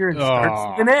character. It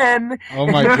starts with an N." Oh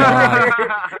my god.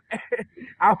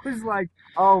 I was like,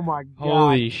 "Oh my god!"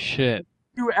 Holy shit.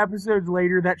 2 episodes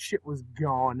later, that shit was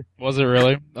gone. Was it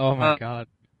really? Oh my god.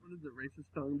 What is the racist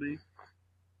tongue be?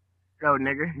 Oh,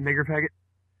 nigger. Nigger faggot.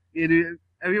 Yeah, dude,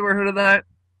 have you ever heard of that?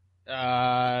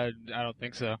 I don't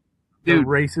think so. Dude. The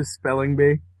racist spelling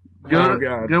bee. Go Oh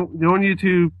god. go on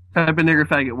YouTube, type in nigger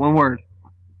faggot, one word.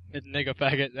 It's nigga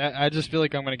faggot. I just feel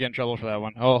like I'm gonna get in trouble for that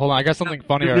one. Oh, hold on. I got something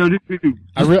funnier. No, dude.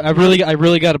 I really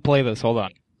got to play this. Hold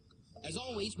on. As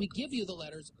always, we give you the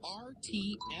letters R,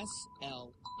 T, S,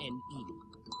 L, and E.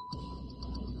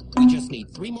 We just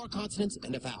need 3 more consonants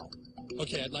and a vowel.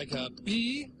 Okay, I'd like a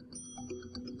B,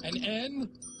 an N,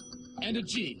 and a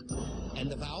G. And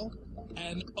the vowel?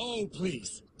 An O,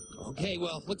 please. Okay,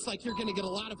 well, looks like you're going to get a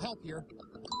lot of help here.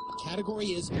 The category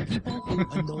is people who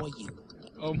annoy you.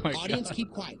 Oh my Audience, god.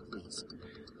 keep quiet, please.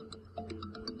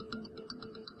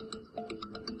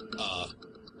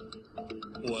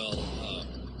 Well,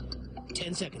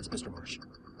 10 seconds, Mr. Marsh.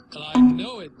 I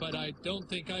know it, but I don't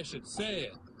think I should say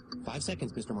it. 5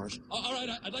 seconds, Mr. Marsh. All right,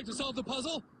 I'd like to solve the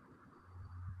puzzle.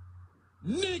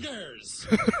 Niggers!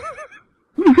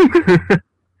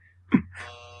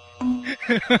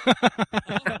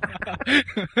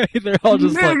 they're all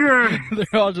just Nigger! like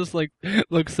they're all just like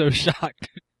look so shocked.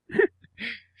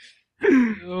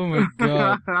 Oh my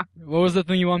god. What was the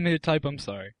thing you want me to type? I'm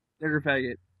sorry. Nigger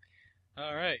faggot.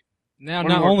 All right. Now,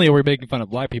 One not more. only are we making fun of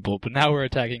black people, but now we're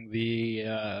attacking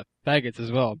the faggots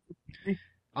as well.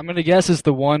 I'm gonna guess it's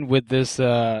the one with this.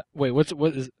 Wait,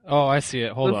 what is? Oh, I see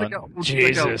it. Hold Looks on. like a-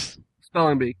 Jesus.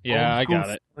 Spelling bee. Yeah, I got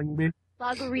it.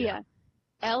 Logorrhea.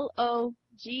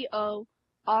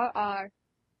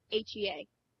 Logorrhea.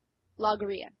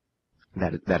 Logorrhea.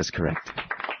 That is correct.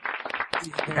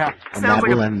 Yeah. And that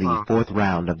will end the 4th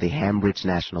round of the Hambridge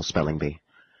National Spelling Bee.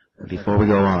 Before we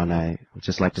go on, I would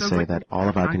just like to say that all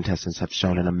of our contestants have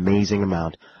shown an amazing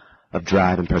amount of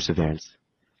drive and perseverance.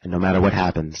 And no matter what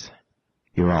happens,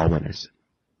 you're all winners.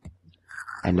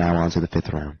 And now on to the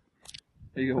 5th round.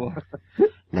 There you go.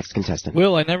 Next contestant.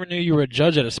 Will, I never knew you were a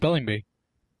judge at a spelling bee.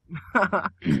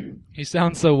 He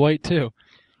sounds so white too.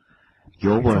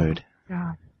 Your word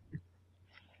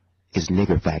is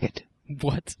nigger faggot.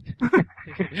 What?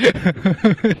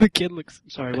 The kid looks.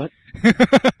 Sorry, what?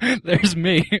 There's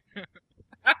me.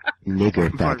 Nigger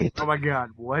faggot. Oh my god,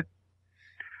 what?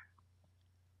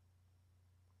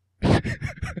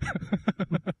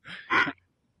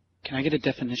 Can I get a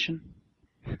definition?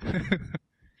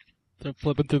 They're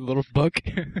flipping through the little book.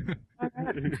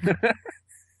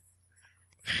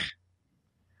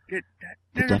 Get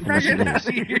The definition is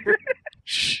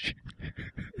Shh.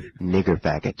 nigger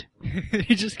faggot.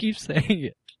 He just keeps saying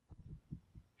it.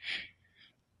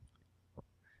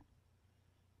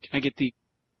 Can I get the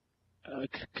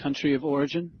country of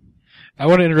origin? I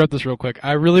want to interrupt this real quick.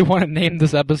 I really want to name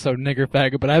this episode Nigger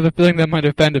Faggot, but I have a feeling that might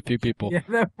offend a few people. Yeah,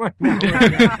 that might.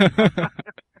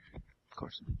 Of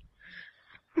course.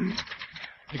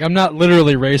 Like, I'm not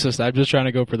literally racist. I'm just trying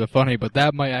to go for the funny, but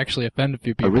that might actually offend a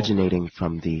few people. Originating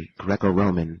from the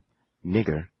Greco-Roman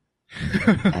nigger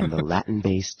and the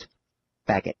Latin-based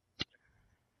faggot.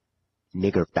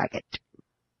 Nigger faggot.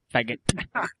 Faggot.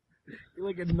 He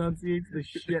like enunciates the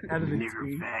shit out of the Nigger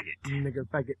T. faggot. Nigger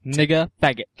faggot. Nigger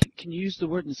faggot. Can you use the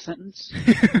word in a sentence?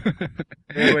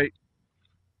 Wait.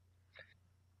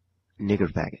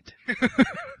 Nigger faggot.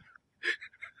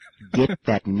 Get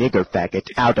that nigger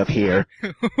faggot out of here.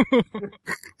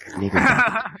 Nigger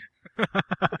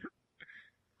faggot.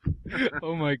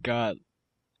 god.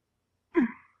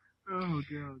 Oh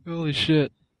god. Holy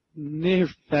shit. Near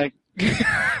fact.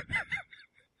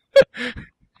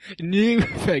 New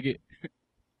faggot.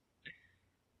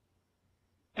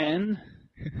 N.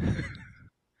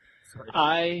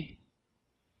 I.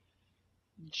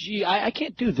 G. I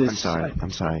can't do this.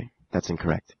 I'm sorry. That's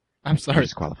incorrect. I'm sorry. You're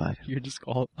disqualified. You're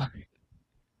disqualified.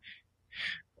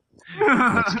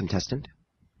 Next contestant.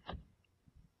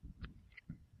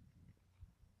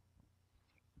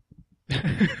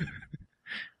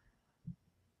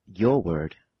 Your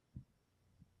word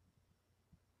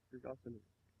is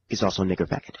also nigger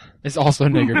faggot. It's also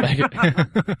nigger faggot.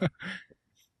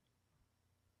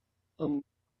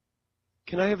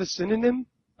 Can I have a synonym?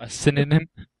 A synonym?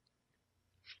 Of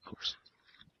course.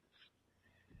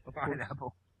 A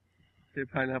pineapple. Okay,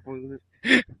 pineapple, isn't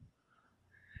it?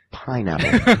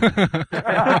 Pineapple.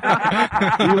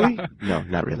 Really? No,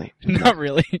 not really. Not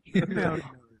really. No.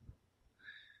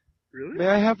 Really? May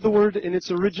I have the word in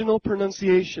its original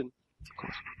pronunciation? Of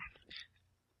course.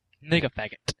 Nigger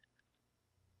faggot.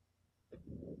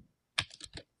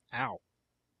 Ow.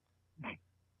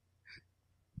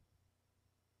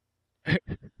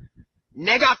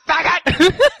 Nigger faggot!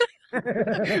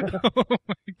 Oh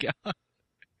my god. I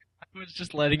was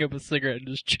just lighting up a cigarette and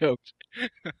just choked.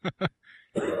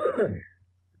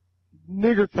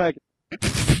 Nigger faggot.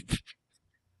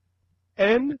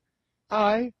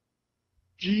 N-I-G-G-E-R.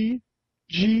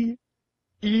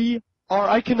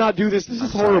 I cannot do this. This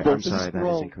is horrible. I'm sorry, this is that is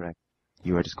wrong. incorrect.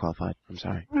 You are disqualified. I'm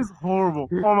sorry. This is horrible.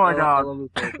 Oh my god. I love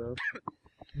this photo.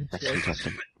 Next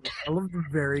contestant. I love the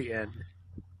very end.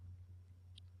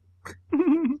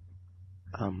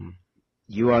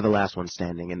 You are the last one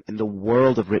standing. In the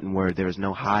world of written word, there is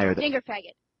no higher than... Nigger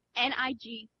faggot.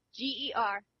 Niggerfaggot.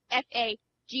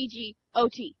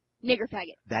 Nigger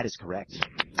faggot. That is correct.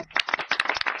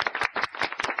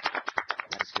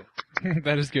 That is good.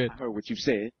 That is good. I heard what you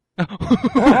said. Oh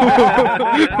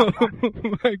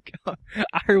my god.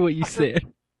 I heard what you said.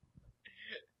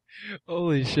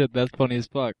 Holy shit, that's funny as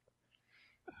fuck.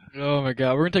 Oh my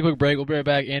god. We're gonna take a quick break. We'll be right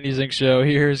back. Andy Zink Show.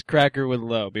 Here's Cracker with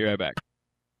Low. Be right back.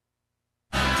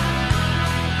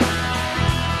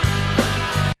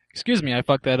 Excuse me, I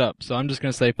fucked that up. So I'm just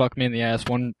gonna say fuck me in the ass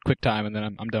one quick time and then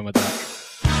I'm done with that.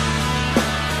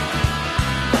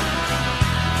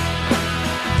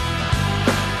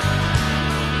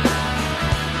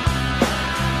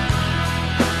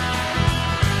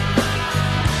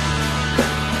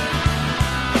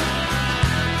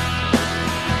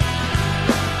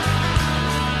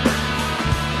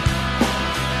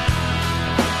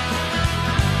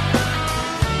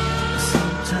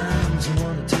 Sometimes I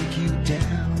wanna take you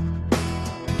down.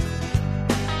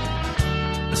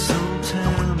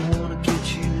 Sometimes I wanna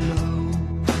get you low.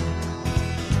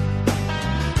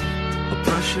 I'll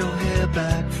brush your hair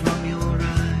back from your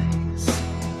eyes.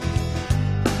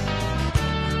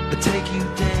 I'll take you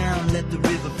down, let the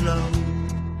river flow.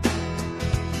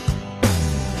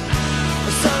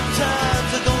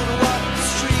 Sometimes I'm gonna walk the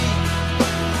street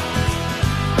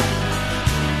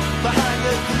behind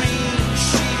a green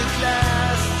sheet of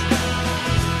glass.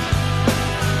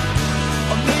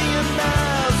 A million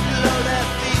miles below their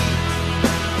feet.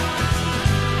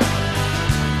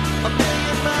 A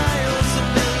million miles, a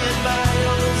million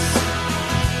miles.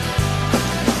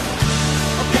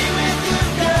 I'll be with you,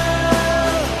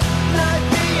 girl, like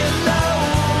being low.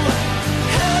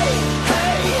 Hey,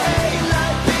 hey, hey,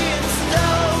 like being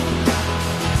stoned.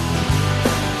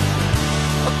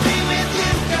 I'll be with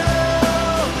you,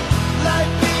 girl,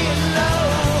 like being low.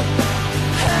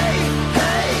 Hey,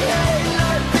 hey, hey,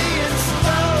 like being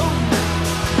stoned.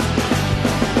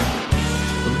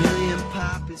 A million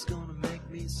pop is gonna make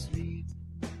me sleep.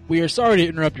 We are sorry to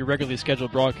interrupt your regularly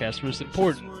scheduled broadcast for this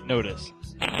important notice.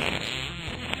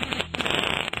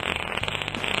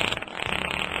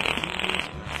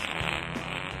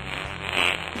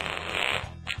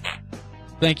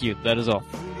 Thank you, that is all.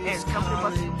 It's coming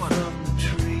from the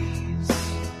trees.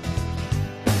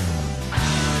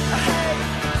 Hey,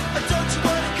 don't you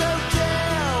wanna go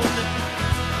down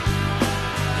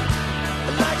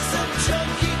like some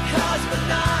chunky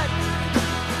cosmonaut?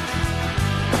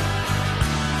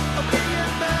 A million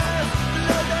miles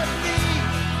below their feet.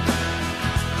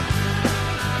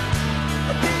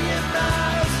 A million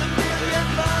miles, a million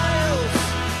miles.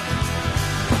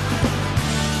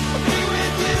 I'll be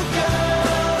with you,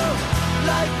 girl,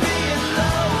 like being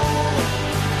low.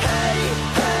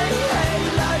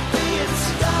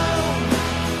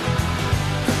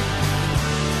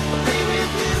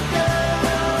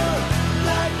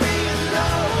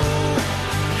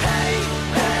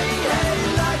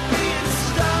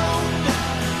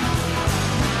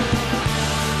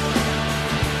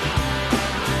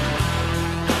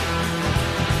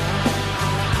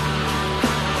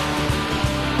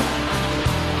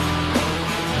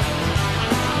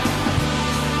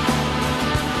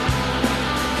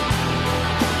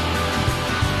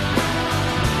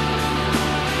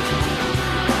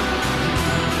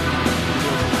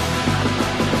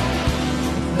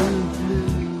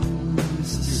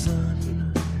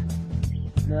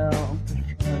 now.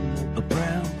 A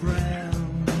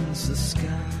brown's the sky.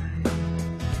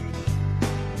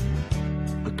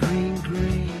 A green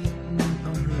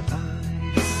are her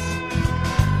eyes.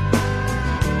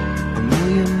 A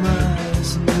million miles.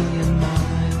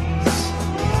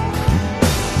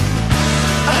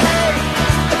 Hey,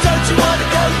 don't you wanna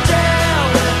go down?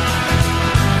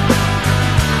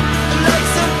 Like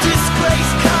some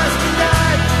disgraced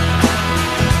cosmonaut.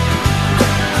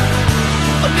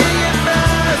 A million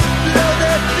miles below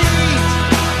their feet.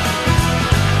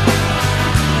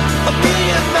 A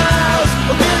million miles,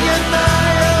 a million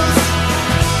miles.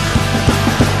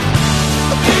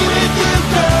 I'll be with you,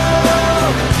 girl,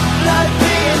 like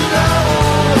being low.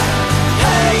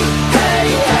 Hey, hey,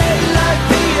 hey, like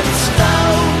being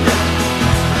stoned.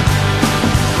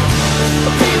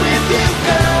 I'll be with you,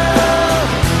 girl,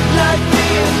 like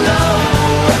being low.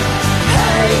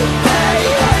 Hey, hey,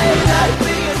 hey, like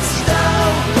being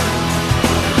stoned.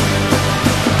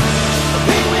 I'll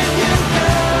be with you,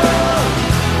 girl,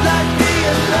 like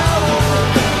being low.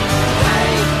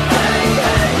 Hey, hey,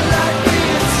 hey, like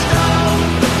being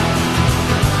stoned.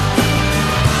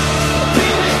 I'll be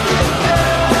with you,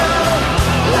 girl,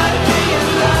 like being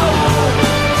low.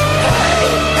 Hey,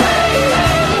 hey,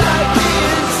 hey, like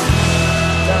being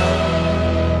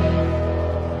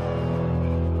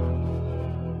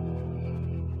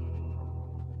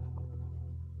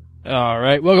All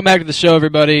right, welcome back to the show,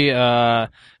 everybody. If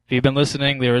you've been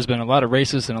listening, there has been a lot of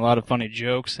racist and a lot of funny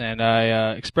jokes, and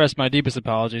I expressed my deepest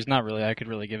apologies. Not really, I could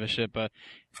really give a shit, but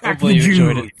hopefully you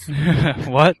enjoyed it.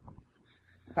 What?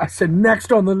 I said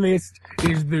next on the list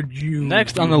is the Jews.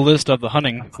 Next on the list of the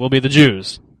hunting will be the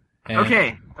Jews.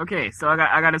 And- Okay, so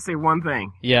I gotta say one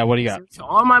thing. Yeah, what do you got? To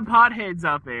all my potheads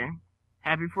out there,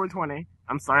 happy 420.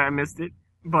 I'm sorry I missed it,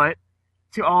 but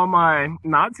to all my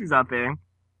Nazis out there,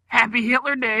 happy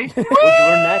Hitler Day. Where'd you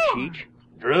learn that, Cheech?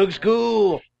 Drug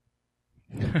school.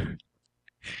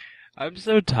 I'm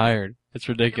so tired. It's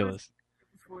ridiculous.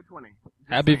 It's 420.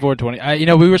 Happy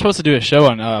 420. We were supposed to do a show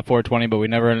on 420, but we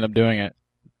never ended up doing it.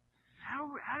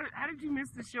 How did you miss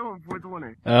the show on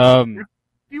 420?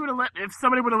 If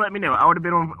somebody would have let me know, I would have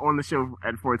been on the show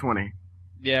at 420.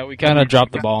 Yeah, we kind of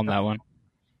dropped the ball on that one.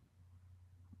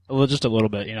 Just a little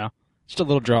bit, Just a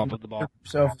little drop of the ball.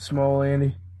 Yourself a small,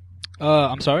 Andy.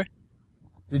 I'm sorry?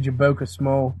 Did you boke a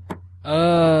small?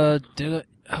 Did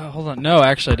I? Hold on. No,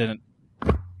 actually I didn't.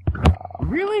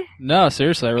 Really? No,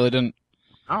 seriously, I really didn't.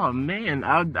 Oh, man.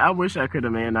 I wish I could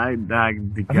have, man. I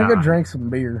think I drank some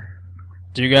beer.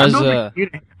 Do you guys, I'm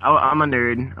a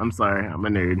nerd. I'm sorry. I'm a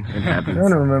nerd. It happens. I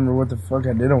don't remember what the fuck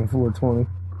I did on 420.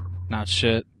 Not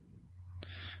shit.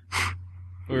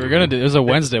 We were gonna do, it was a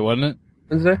Wednesday, wasn't it?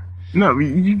 Wednesday? No,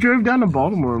 you drove down to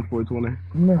Baltimore on 420.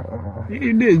 No.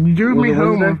 You did. You drove me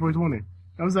home Wednesday? on 420.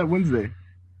 That was that Wednesday.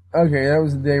 Okay, that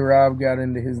was the day Rob got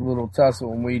into his little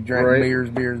tussle and we drank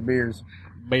beers. Beers.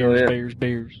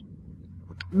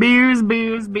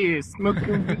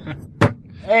 Smoking.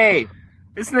 Hey,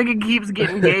 this nigga keeps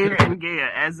getting gayer and gayer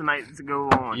as the nights go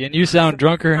on. Yeah, and you sound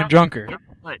drunker and drunker.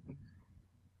 What?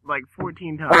 Like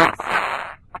 14 times.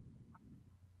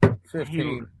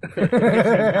 15. No,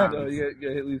 you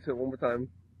gotta at least hit one more time.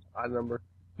 Odd number.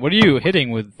 What are you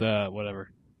hitting with, whatever?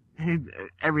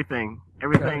 Everything.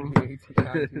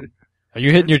 Are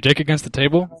you hitting your dick against the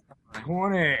table?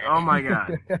 20. Oh my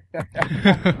god.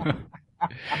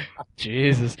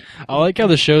 Jesus. I like how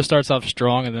the show starts off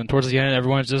strong and then towards the end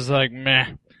everyone's just like, meh.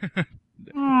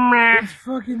 It's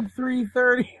fucking 3:30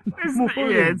 in the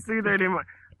morning. Yeah, it's 3:30.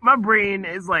 My brain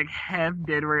is like half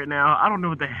dead right now. I don't know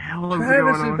what the hell is Travis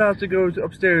going is on. about to go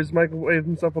upstairs, microwave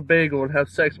himself a bagel, and have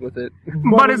sex with it.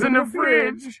 But it's in the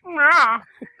fridge.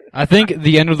 I think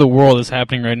the end of the world is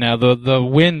happening right now. The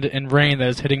wind and rain that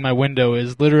is hitting my window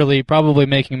is literally probably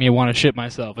making me want to shit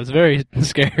myself. It's very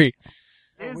scary.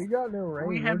 We got no rain.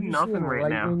 We have We're just nothing seeing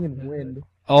right now. lightning and wind.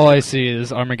 All I see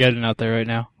is Armageddon out there right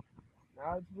now.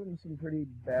 Now it's putting some pretty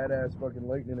badass fucking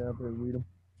lightning out there, Weedham.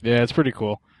 Yeah, it's pretty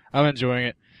cool. I'm enjoying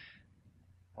it.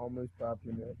 Almost popped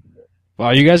in that.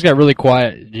 Wow, you guys got really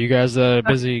quiet. You guys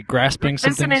busy grasping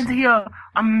some Listening things? to your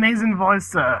amazing voice,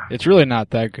 sir. It's really not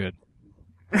that good.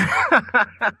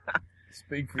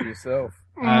 Speak for yourself.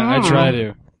 I try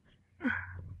to.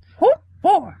 Oh,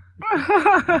 boy.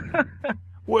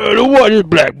 Well, what is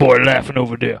black boy laughing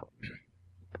over there?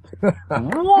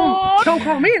 What? Don't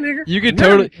call me a nigger. You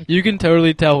can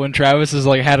totally tell when Travis is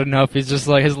like had enough. He's just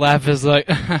like his laugh is like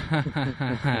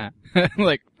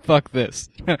like fuck this.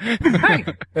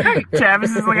 hey,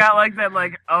 Travis is got like that,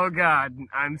 like, oh god,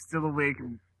 I'm still awake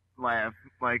laugh.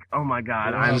 Like, oh my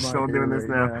god, I'm still doing this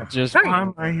now. Just why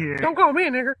am I here? Don't call me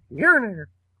a nigger. You're a nigger.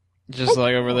 Just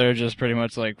like over there, just pretty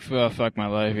much like, fuck my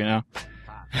life, you know?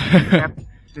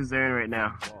 Dessert right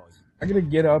now. I'm gonna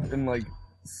get up in like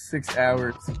 6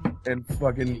 hours and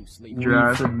fucking Drive.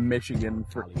 leave for Michigan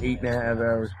for 8.5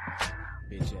 hours.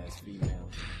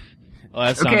 Well,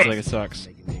 that sounds like it sucks.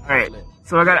 Alright,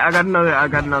 so I got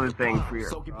another thing for you.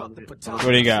 What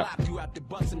do you got?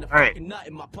 Alright,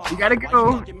 you gotta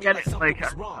go. You gotta like.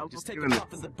 I'll just doing this.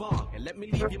 Go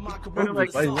to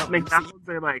like McDonald's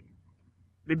or like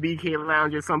the BK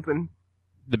Lounge or something,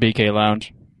 The BK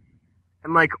Lounge.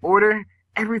 and like order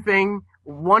everything,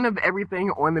 one of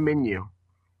everything on the menu,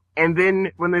 and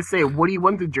then when they say, "What do you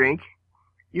want to drink?"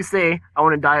 you say, "I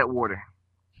want a diet water."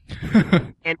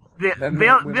 And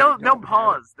they'll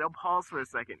pause. They'll pause for a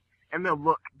second, and they'll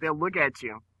look at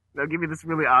you. They'll give you this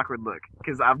really awkward look,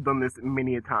 because I've done this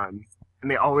many a times,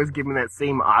 and they always give me that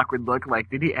same awkward look, like,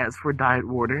 did he ask for diet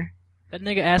water? That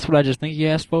nigga asked what I just think he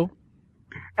asked for.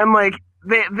 And like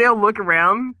they'll look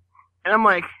around, and I'm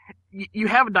like, you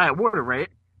have a diet water, right?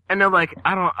 And they're like,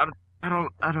 I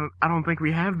don't think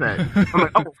we have that. I'm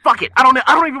like, oh fuck it, I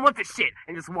don't even want this shit,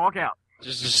 and just walk out.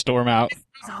 Just storm out.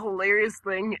 It's the hilarious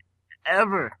thing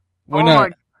ever.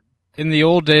 When, in the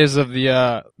old days of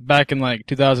the, back in like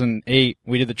 2008,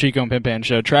 we did the Chico and Pimpan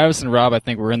show. Travis and Rob, I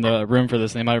think, were in the room for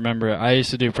this. They might remember it. I used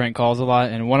to do prank calls a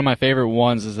lot, and one of my favorite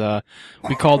ones is,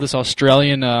 we called this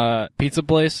Australian, pizza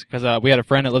place, because, we had a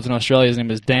friend that lives in Australia. His name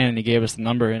was Dan, and he gave us the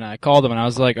number, and I called him, and I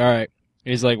was like, alright.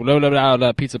 He's like,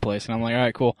 blah, pizza place. And I'm like,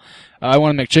 alright, cool. I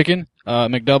want a McChicken,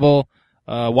 McDouble,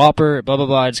 Whopper, blah, blah,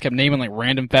 blah. I just kept naming like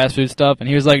random fast food stuff. And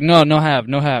he was like, no have.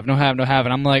 And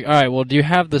I'm like, alright, well, do you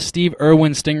have the Steve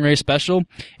Irwin Stingray special?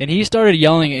 And he started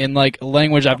yelling in like a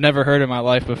language I've never heard in my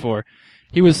life before.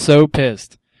 He was so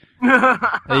pissed.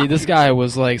 This guy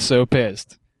was like so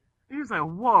pissed. He was like,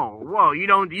 whoa, you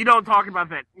don't talk about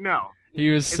that. No.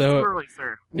 He was It's so, early,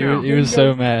 sir. he was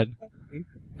so mad.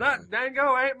 That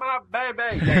Dango ain't my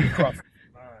baby.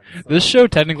 This show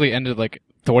technically ended like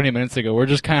 20 minutes ago. We're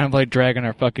just kind of like dragging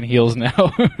our fucking heels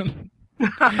now.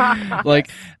 Like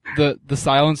the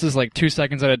silence is like 2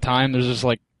 seconds at a time. There's just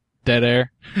like dead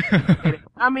air.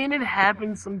 I mean, it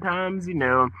happens sometimes, you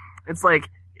know. It's like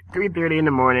 3:30 in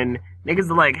the morning. Niggas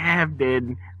are like half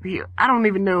dead. I don't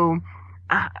even know.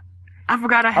 I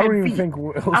forgot I had feet.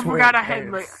 I forgot I had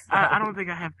like. I don't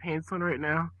think I have pants on right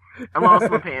now. I lost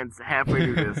my pants halfway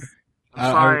through this.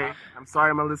 I'm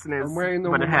sorry, my listeners,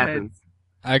 but it happens.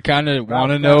 I kind of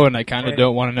want to know, and I kind of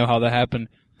don't want to know how that happened.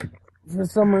 For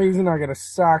some reason, I got a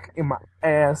sock in my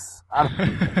ass. I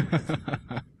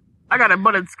got a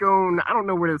buttered scone. I don't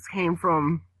know where this came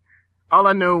from. All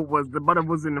I know was the butter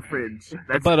was in the fridge.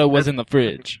 The butter was in the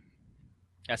fridge.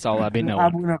 That's all I be knowing. I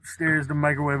went upstairs to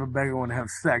microwave a bagel and have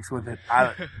sex with it.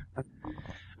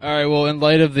 All right, well, in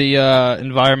light of the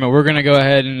environment, we're going to go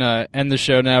ahead and end the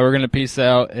show now. We're going to peace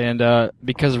out, and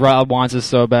because Rob wants us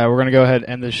so bad, we're going to go ahead and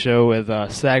end the show with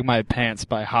Sag My Pants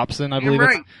by Hobson, I believe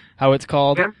that's how it's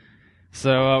called. Yeah.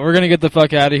 So we're going to get the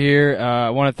fuck out of here.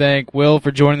 I want to thank Will for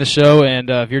joining the show,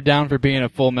 and if you're down for being a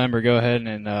full member, go ahead,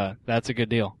 and that's a good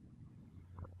deal.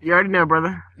 You already know,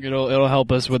 brother. It'll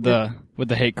help us with the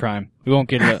hate crime. We won't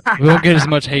get as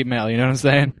much hate mail, you know what I'm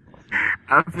saying?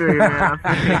 I feel you, man.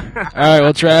 Alright,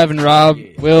 well, Trav and Rob,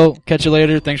 we'll catch you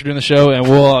later. Thanks for doing the show, and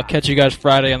we'll catch you guys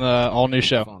Friday on the all-new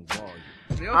show.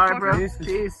 Alright, bro.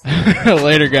 Peace.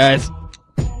 Later, guys.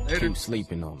 Keep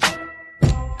sleeping on me.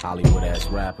 Hollywood-ass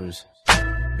rappers,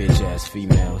 bitch-ass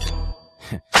females.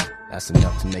 That's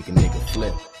enough to make a nigga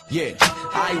flip. Yeah,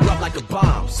 I erupt like a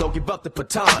bomb, so give up the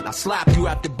baton. I slap you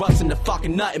after busting the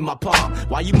fucking nut in my palm.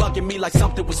 Why you mugging me like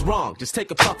something was wrong? Just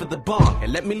take a puff of the bomb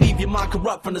and let me leave your mind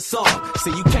corrupt from the song.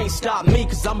 See, you can't stop me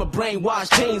cause I'm a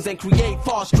brainwashed teens and create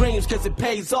false dreams cause it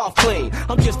pays off clean.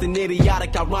 I'm just an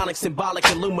idiotic, ironic, symbolic,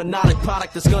 Illuminati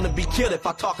product that's gonna be killed if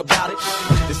I talk about it.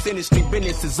 This industry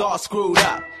business is all screwed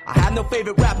up. I have no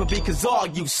favorite rapper because all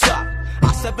you suck.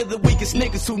 I sever the weakest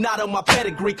niggas who not on my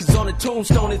pedigree cause on the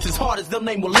tombstone it's as hard as their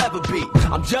name will ever be.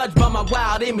 I'm judged by my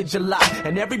wild image a lot,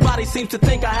 and everybody seems to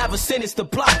think I have a sinister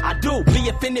plot. I do, be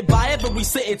offended by every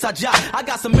sentence I jot. I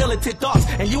got some militant thoughts,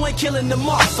 and you ain't killing them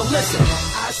off, so listen.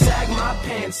 I sag my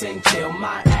pants until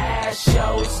my ass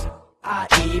shows. I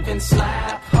even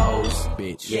slap hoes.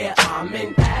 Bitch. Yeah, I'm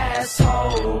an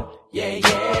asshole.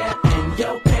 Yeah, and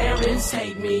your parents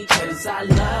hate me cause I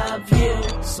love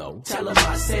you. So tell them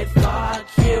I said fuck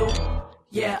you.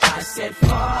 Yeah, I said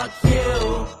fuck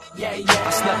you. Yeah, yeah.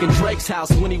 I snuck in Drake's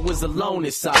house when he was alone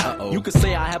inside. You could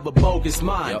say I have a bogus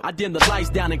mind. I dimmed the lights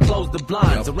down and closed the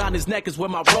blinds. Around his neck is where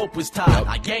my rope was tied.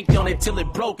 I yanked on it till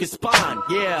it broke his spine.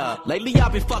 Yeah, lately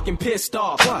I've been fucking pissed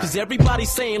off. Cause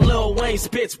everybody's saying Lil Wayne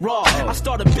spits raw. I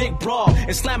start a big brawl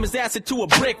and slam his ass into a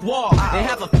brick wall. And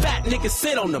have a fat nigga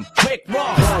sit on him, Rick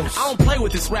Ross. I don't play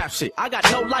with this rap shit. I got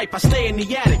no life, I stay in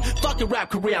the attic. Fucking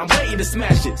rap career, I'm waiting to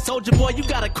smash it. Soulja Boy, you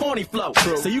got a corny flow.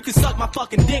 So you can suck my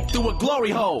fucking dick through a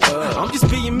glory hole. I'm just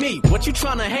being me, what you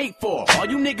tryna hate for? All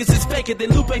you niggas is faker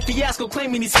than Lupe Fiasco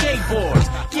claiming these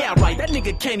skateboards. Yeah, right, that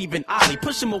nigga can't even ollie.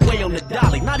 Push him away on the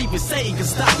dolly, not even say he can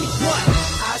stop me. What?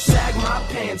 I sag my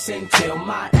pants until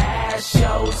my ass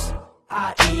shows.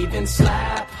 I even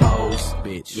slap hoes.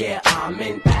 Bitch. Yeah, I'm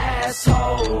an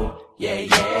asshole. Yeah,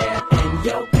 yeah. And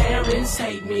your parents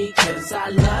hate me cause I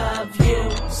love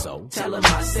you. So tell them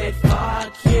I said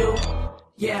fuck you.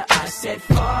 Yeah, I said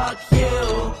fuck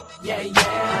you. Yeah,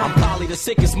 yeah. I'm probably the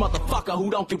sickest motherfucker who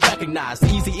don't get recognized.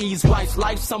 Eazy-E's wife's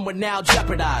life somewhere now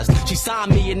jeopardized. She signed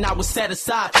me and I was set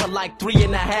aside for like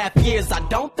 3.5 years. I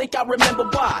don't think I remember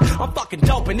why. I'm fucking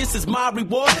dope and this is my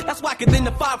reward. That's whacker than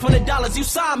the $500 you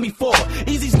signed me for.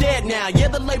 Easy's dead now, yeah,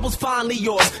 the label's finally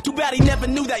yours. Too bad he never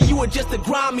knew that you were just a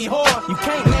grimy whore. You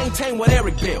can't maintain what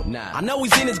Eric built. Nah. I know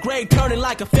he's in his grave turning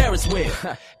like a Ferris wheel.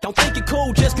 Don't think you're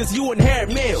cool just cause you inherit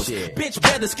meals. Bitch,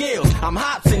 bear the skills. I'm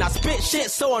Hobson, I spit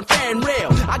shit so unfair and real.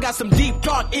 I got some deep,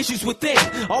 dark issues within.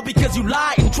 All because you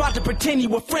lied and tried to pretend you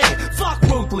were friend. Fuck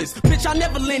ruthless, bitch, I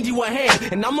never lend you a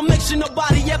hand. And I'ma make sure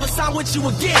nobody ever sign with you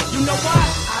again. You know why?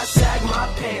 I sag my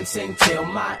pants until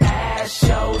my ass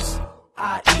shows.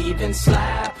 I even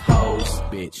slap hoes.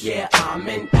 Bitch. Yeah, I'm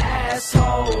an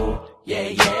asshole. Yeah,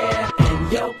 yeah.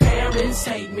 And your parents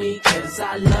hate me cause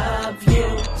I love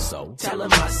you. So tell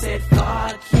them I said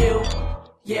fuck you.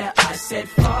 Yeah, I said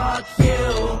fuck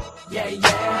you. Yeah,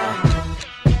 yeah.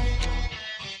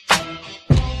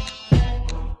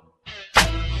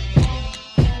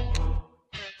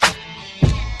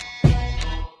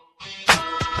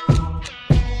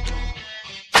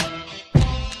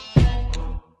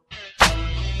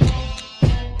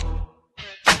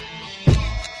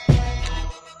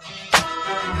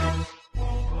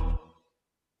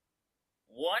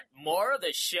 Want more of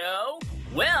the show?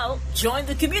 Well, join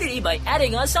the community by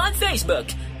adding us on Facebook.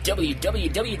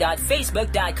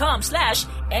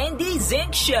 www.facebook.com/Andy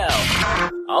Zink Show.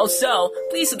 Also,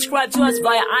 please subscribe to us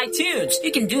via iTunes.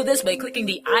 You can do this by clicking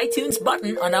the iTunes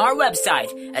button on our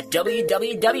website at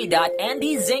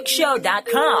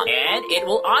www.andyzinkshow.com, and it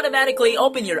will automatically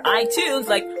open your iTunes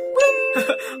like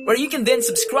where you can then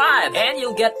subscribe, and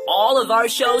you'll get all of our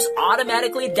shows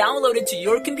automatically downloaded to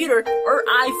your computer or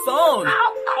iPhone.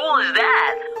 How cool is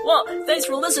that? Well, thanks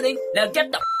for listening. Now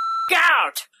get the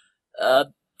out!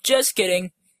 Just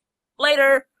kidding.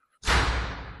 Later.